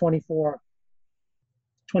up to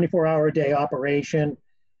 24-hour-a-day operation.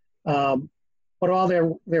 But all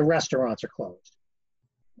their restaurants are closed,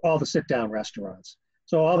 all the sit-down restaurants.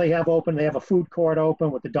 So all they have open, they have a food court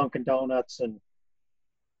open with the Dunkin' Donuts and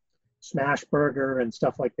Smash Burger and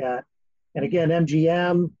stuff like that. And again,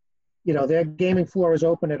 MGM, their gaming floor is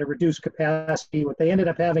open at a reduced capacity. What they ended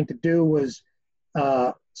up having to do was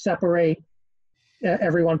separate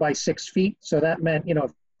everyone by 6 feet. So that meant,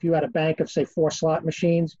 if you had a bank of, say, 4 slot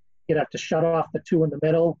machines, you'd have to shut off the 2 in the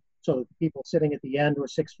middle so that people sitting at the end were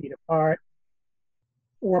 6 feet apart,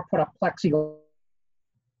 or put up plexiglass.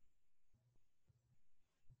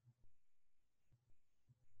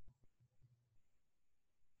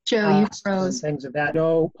 Joe, you And froze. things of that.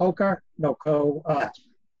 No poker, no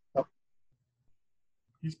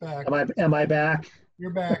He's back. am I back?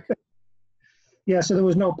 You're back. Yeah, so there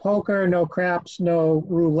was no poker, no craps, no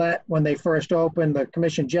roulette when they first opened. The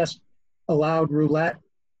commission just allowed roulette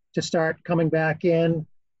to start coming back in.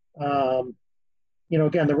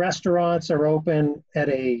 Again, the restaurants are open at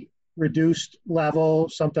a reduced level,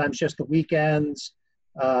 sometimes just the weekends,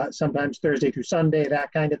 sometimes Thursday through Sunday,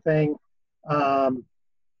 that kind of thing.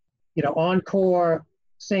 Encore,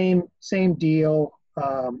 same deal.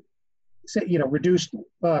 Reduced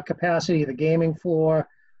capacity of the gaming floor.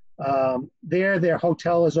 Their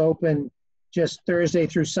hotel is open just Thursday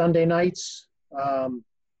through Sunday nights.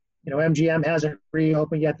 MGM hasn't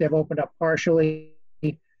reopened yet. They've opened up partially.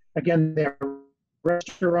 Again, their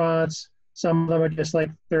restaurants, some of them are just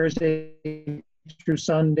like Thursday through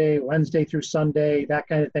Sunday, Wednesday through Sunday, that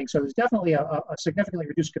kind of thing. So there's definitely a significantly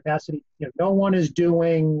reduced capacity. No one is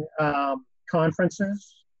doing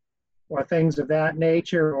conferences or things of that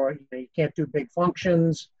nature, or you can't do big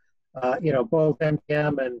functions. Both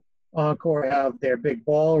MGM and Encore have their big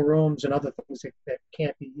ballrooms and other things that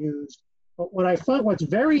can't be used. But what's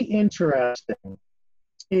very interesting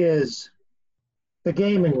is the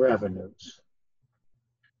gaming revenues.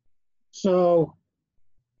 So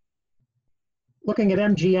looking at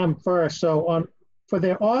MGM first, for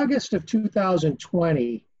their August of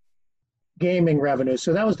 2020 gaming revenue,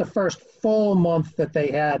 so that was the first full month that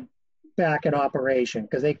they had back in operation,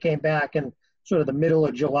 because they came back in sort of the middle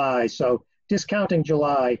of July. So discounting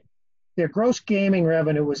July, their gross gaming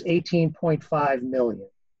revenue was 18.5 million.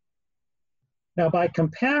 Now, by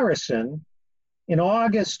comparison, in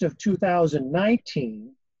August of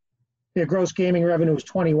 2019, their gross gaming revenue was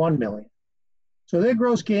 21 million. So their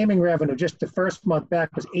gross gaming revenue just the first month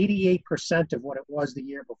back was 88% of what it was the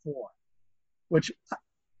year before, which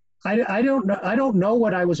I don't know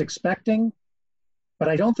what I was expecting, but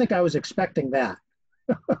I don't think I was expecting that,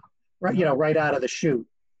 right out of the chute.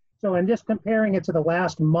 So in just comparing it to the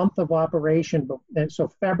last month of operation, so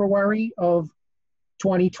February of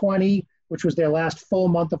 2020, which was their last full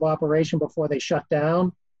month of operation before they shut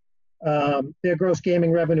down, their gross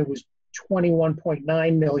gaming revenue was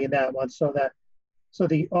 21.9 million that month. So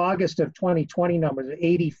the August of 2020 numbers are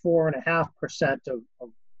 84.5% of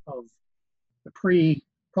the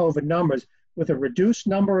pre-COVID numbers, with a reduced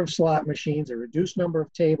number of slot machines, a reduced number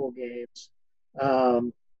of table games.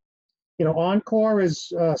 Encore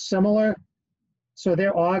is similar. So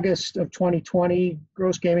their August of 2020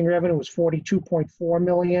 gross gaming revenue was 42.4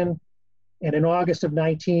 million. And in August of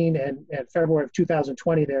 19 and February of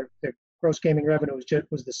 2020, their gross gaming revenue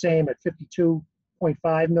was the same at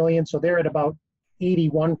 52.5 million. So they're at about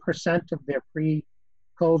 81% of their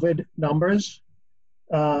pre-COVID numbers.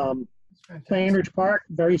 Plainridge Park,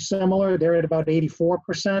 very similar. They're at about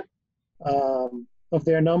 84% of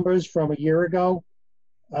their numbers from a year ago.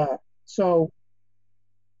 So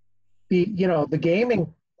the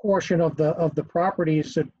gaming portion of the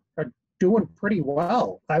properties are doing pretty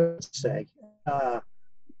well, I would say.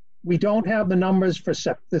 We don't have the numbers for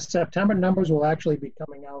the September numbers will actually be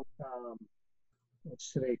coming out.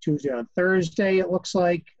 What's today? Tuesday. On Thursday, it looks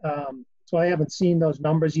like. So I haven't seen those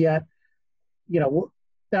numbers yet.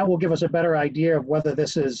 That will give us a better idea of whether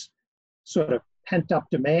this is sort of pent up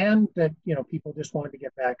demand that people just wanted to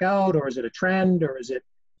get back out, or is it a trend, or is it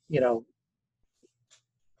the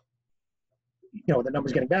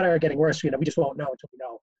numbers getting better, getting worse. We just won't know until we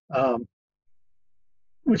know.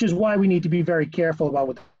 Which is why we need to be very careful about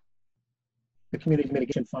what the community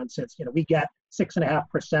mitigation fund, since we get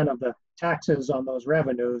 6.5% of the taxes on those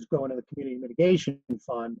revenues going to the community mitigation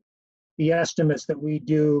fund. The estimates that we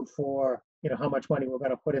do for how much money we're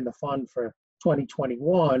going to put in the fund for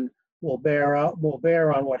 2021 will bear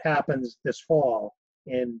on what happens this fall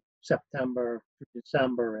in September through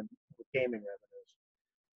December and gaming revenues.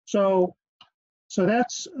 So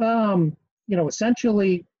that's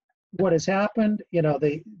essentially what has happened. They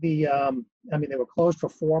were closed for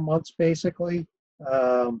 4 months basically,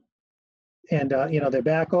 and they're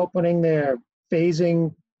back opening. They're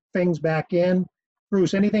phasing things back in.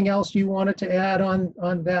 Bruce, anything else you wanted to add on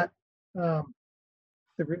that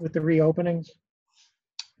with the reopenings?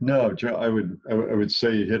 No, Joe, I would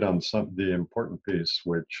say you hit on the important piece,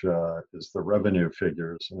 which is the revenue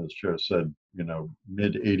figures. And as Joe said,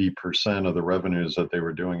 mid 80% of the revenues that they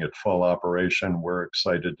were doing at full operation, we're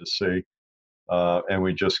excited to see. And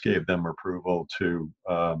we just gave them approval to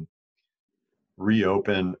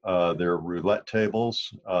reopen their roulette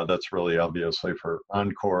tables. That's really obviously for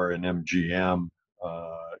Encore and MGM,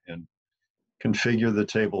 and configure the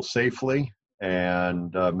table safely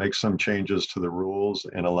and make some changes to the rules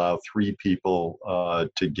and allow 3 people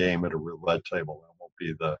to game at a roulette table. It won't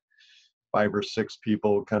be the 5 or 6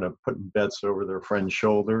 people kind of putting bets over their friends'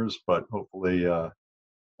 shoulders, but hopefully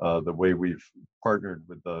the way we've partnered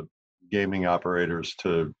with the gaming operators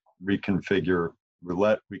to reconfigure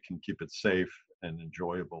roulette, we can keep it safe and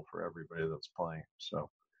enjoyable for everybody that's playing. So,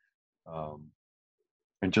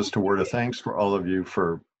 and just a word of thanks for all of you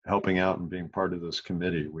for helping out and being part of this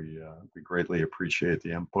committee. We greatly appreciate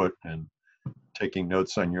the input and taking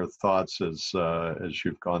notes on your thoughts as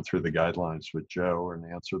you've gone through the guidelines with Joe and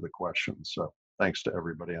answer the questions. So thanks to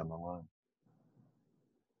everybody on the line.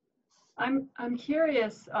 I'm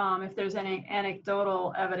curious if there's any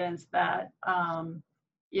anecdotal evidence that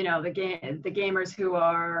you know, the gamers who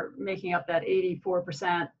are making up that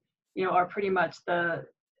 84%, you know, are pretty much the,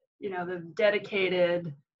 you know, the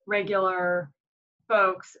dedicated regular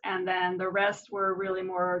folks, and then the rest were really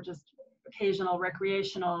more just occasional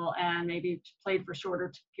recreational and maybe played for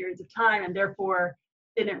shorter periods of time and therefore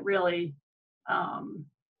didn't really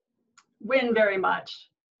win very much.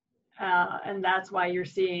 And that's why you're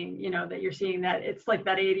seeing, you know, that you're seeing that it's like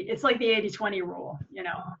that it's like the 80-20 rule, you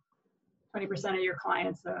know, 20% of your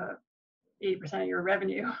clients, 80% of your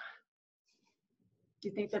revenue. Do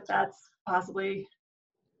you think that that's possibly?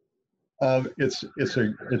 It's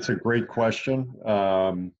a great question.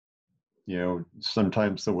 You know,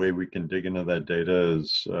 sometimes the way we can dig into that data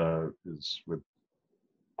is with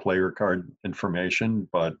player card information,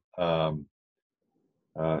 but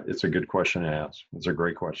it's a good question to ask. It's a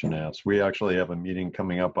great question to ask. We actually have a meeting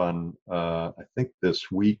coming up on, I think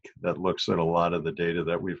this week, that looks at a lot of the data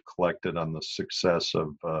that we've collected on the success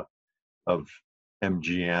of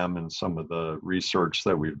MGM and some of the research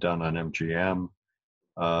that we've done on MGM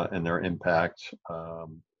and their impact.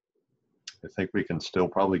 I think we can still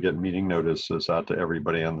probably get meeting notices out to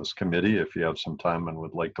everybody on this committee if you have some time and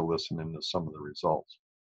would like to listen into some of the results.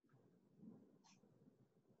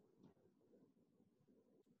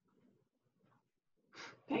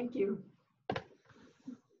 Thank you.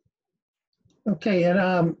 Okay,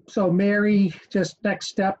 and so Mary, just next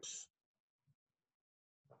steps.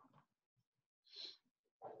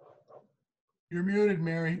 You're muted,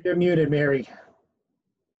 Mary. You're muted, Mary.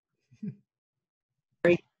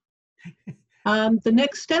 The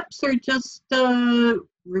next steps are just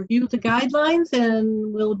review the guidelines,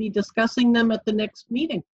 and we'll be discussing them at the next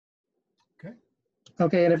meeting.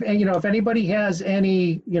 Okay, and if you know, if anybody has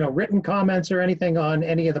any, you know, written comments or anything on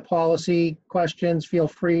any of the policy questions, feel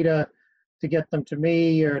free to get them to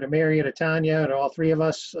me or to Mary or to Tanya or all 3 of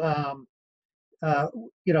us.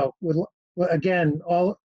 You know, again,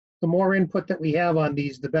 the more input that we have on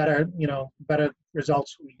these, the better, you know, better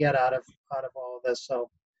results we get out of all of this. So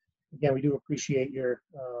again, we do appreciate your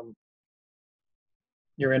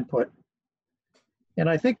input. And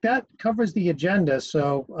I think that covers the agenda.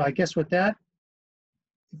 So I guess with that,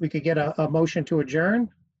 if we could get a motion to adjourn.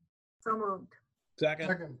 So moved.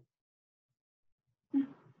 Second.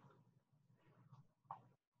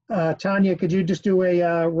 Tanya, could you just do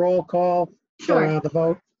a roll call Sure. for the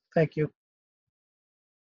vote? Thank you.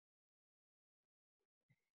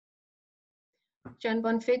 Jen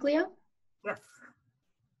Bonfiglio, Yes.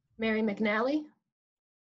 Mary McNally,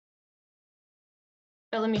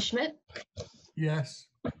 Bellamy Schmidt, Yes.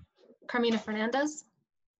 Carmina Fernandez,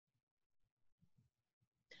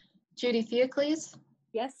 Judy Theocles,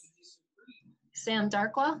 Yes. Sam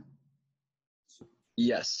Darkwa,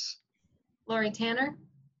 Yes. Lori Tanner,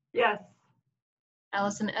 Yes.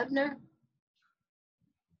 Allison Ebner,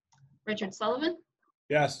 Richard Sullivan,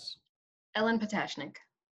 Yes. Ellen Potashnik.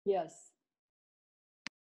 Yes.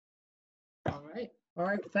 All right. All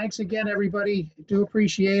right. Thanks again, everybody. Do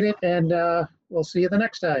appreciate it. And we'll see you the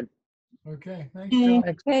next time. Okay. Thanks, Joe.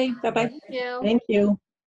 Thanks. Okay, bye-bye. Thank you. Thank you.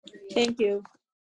 Thank you.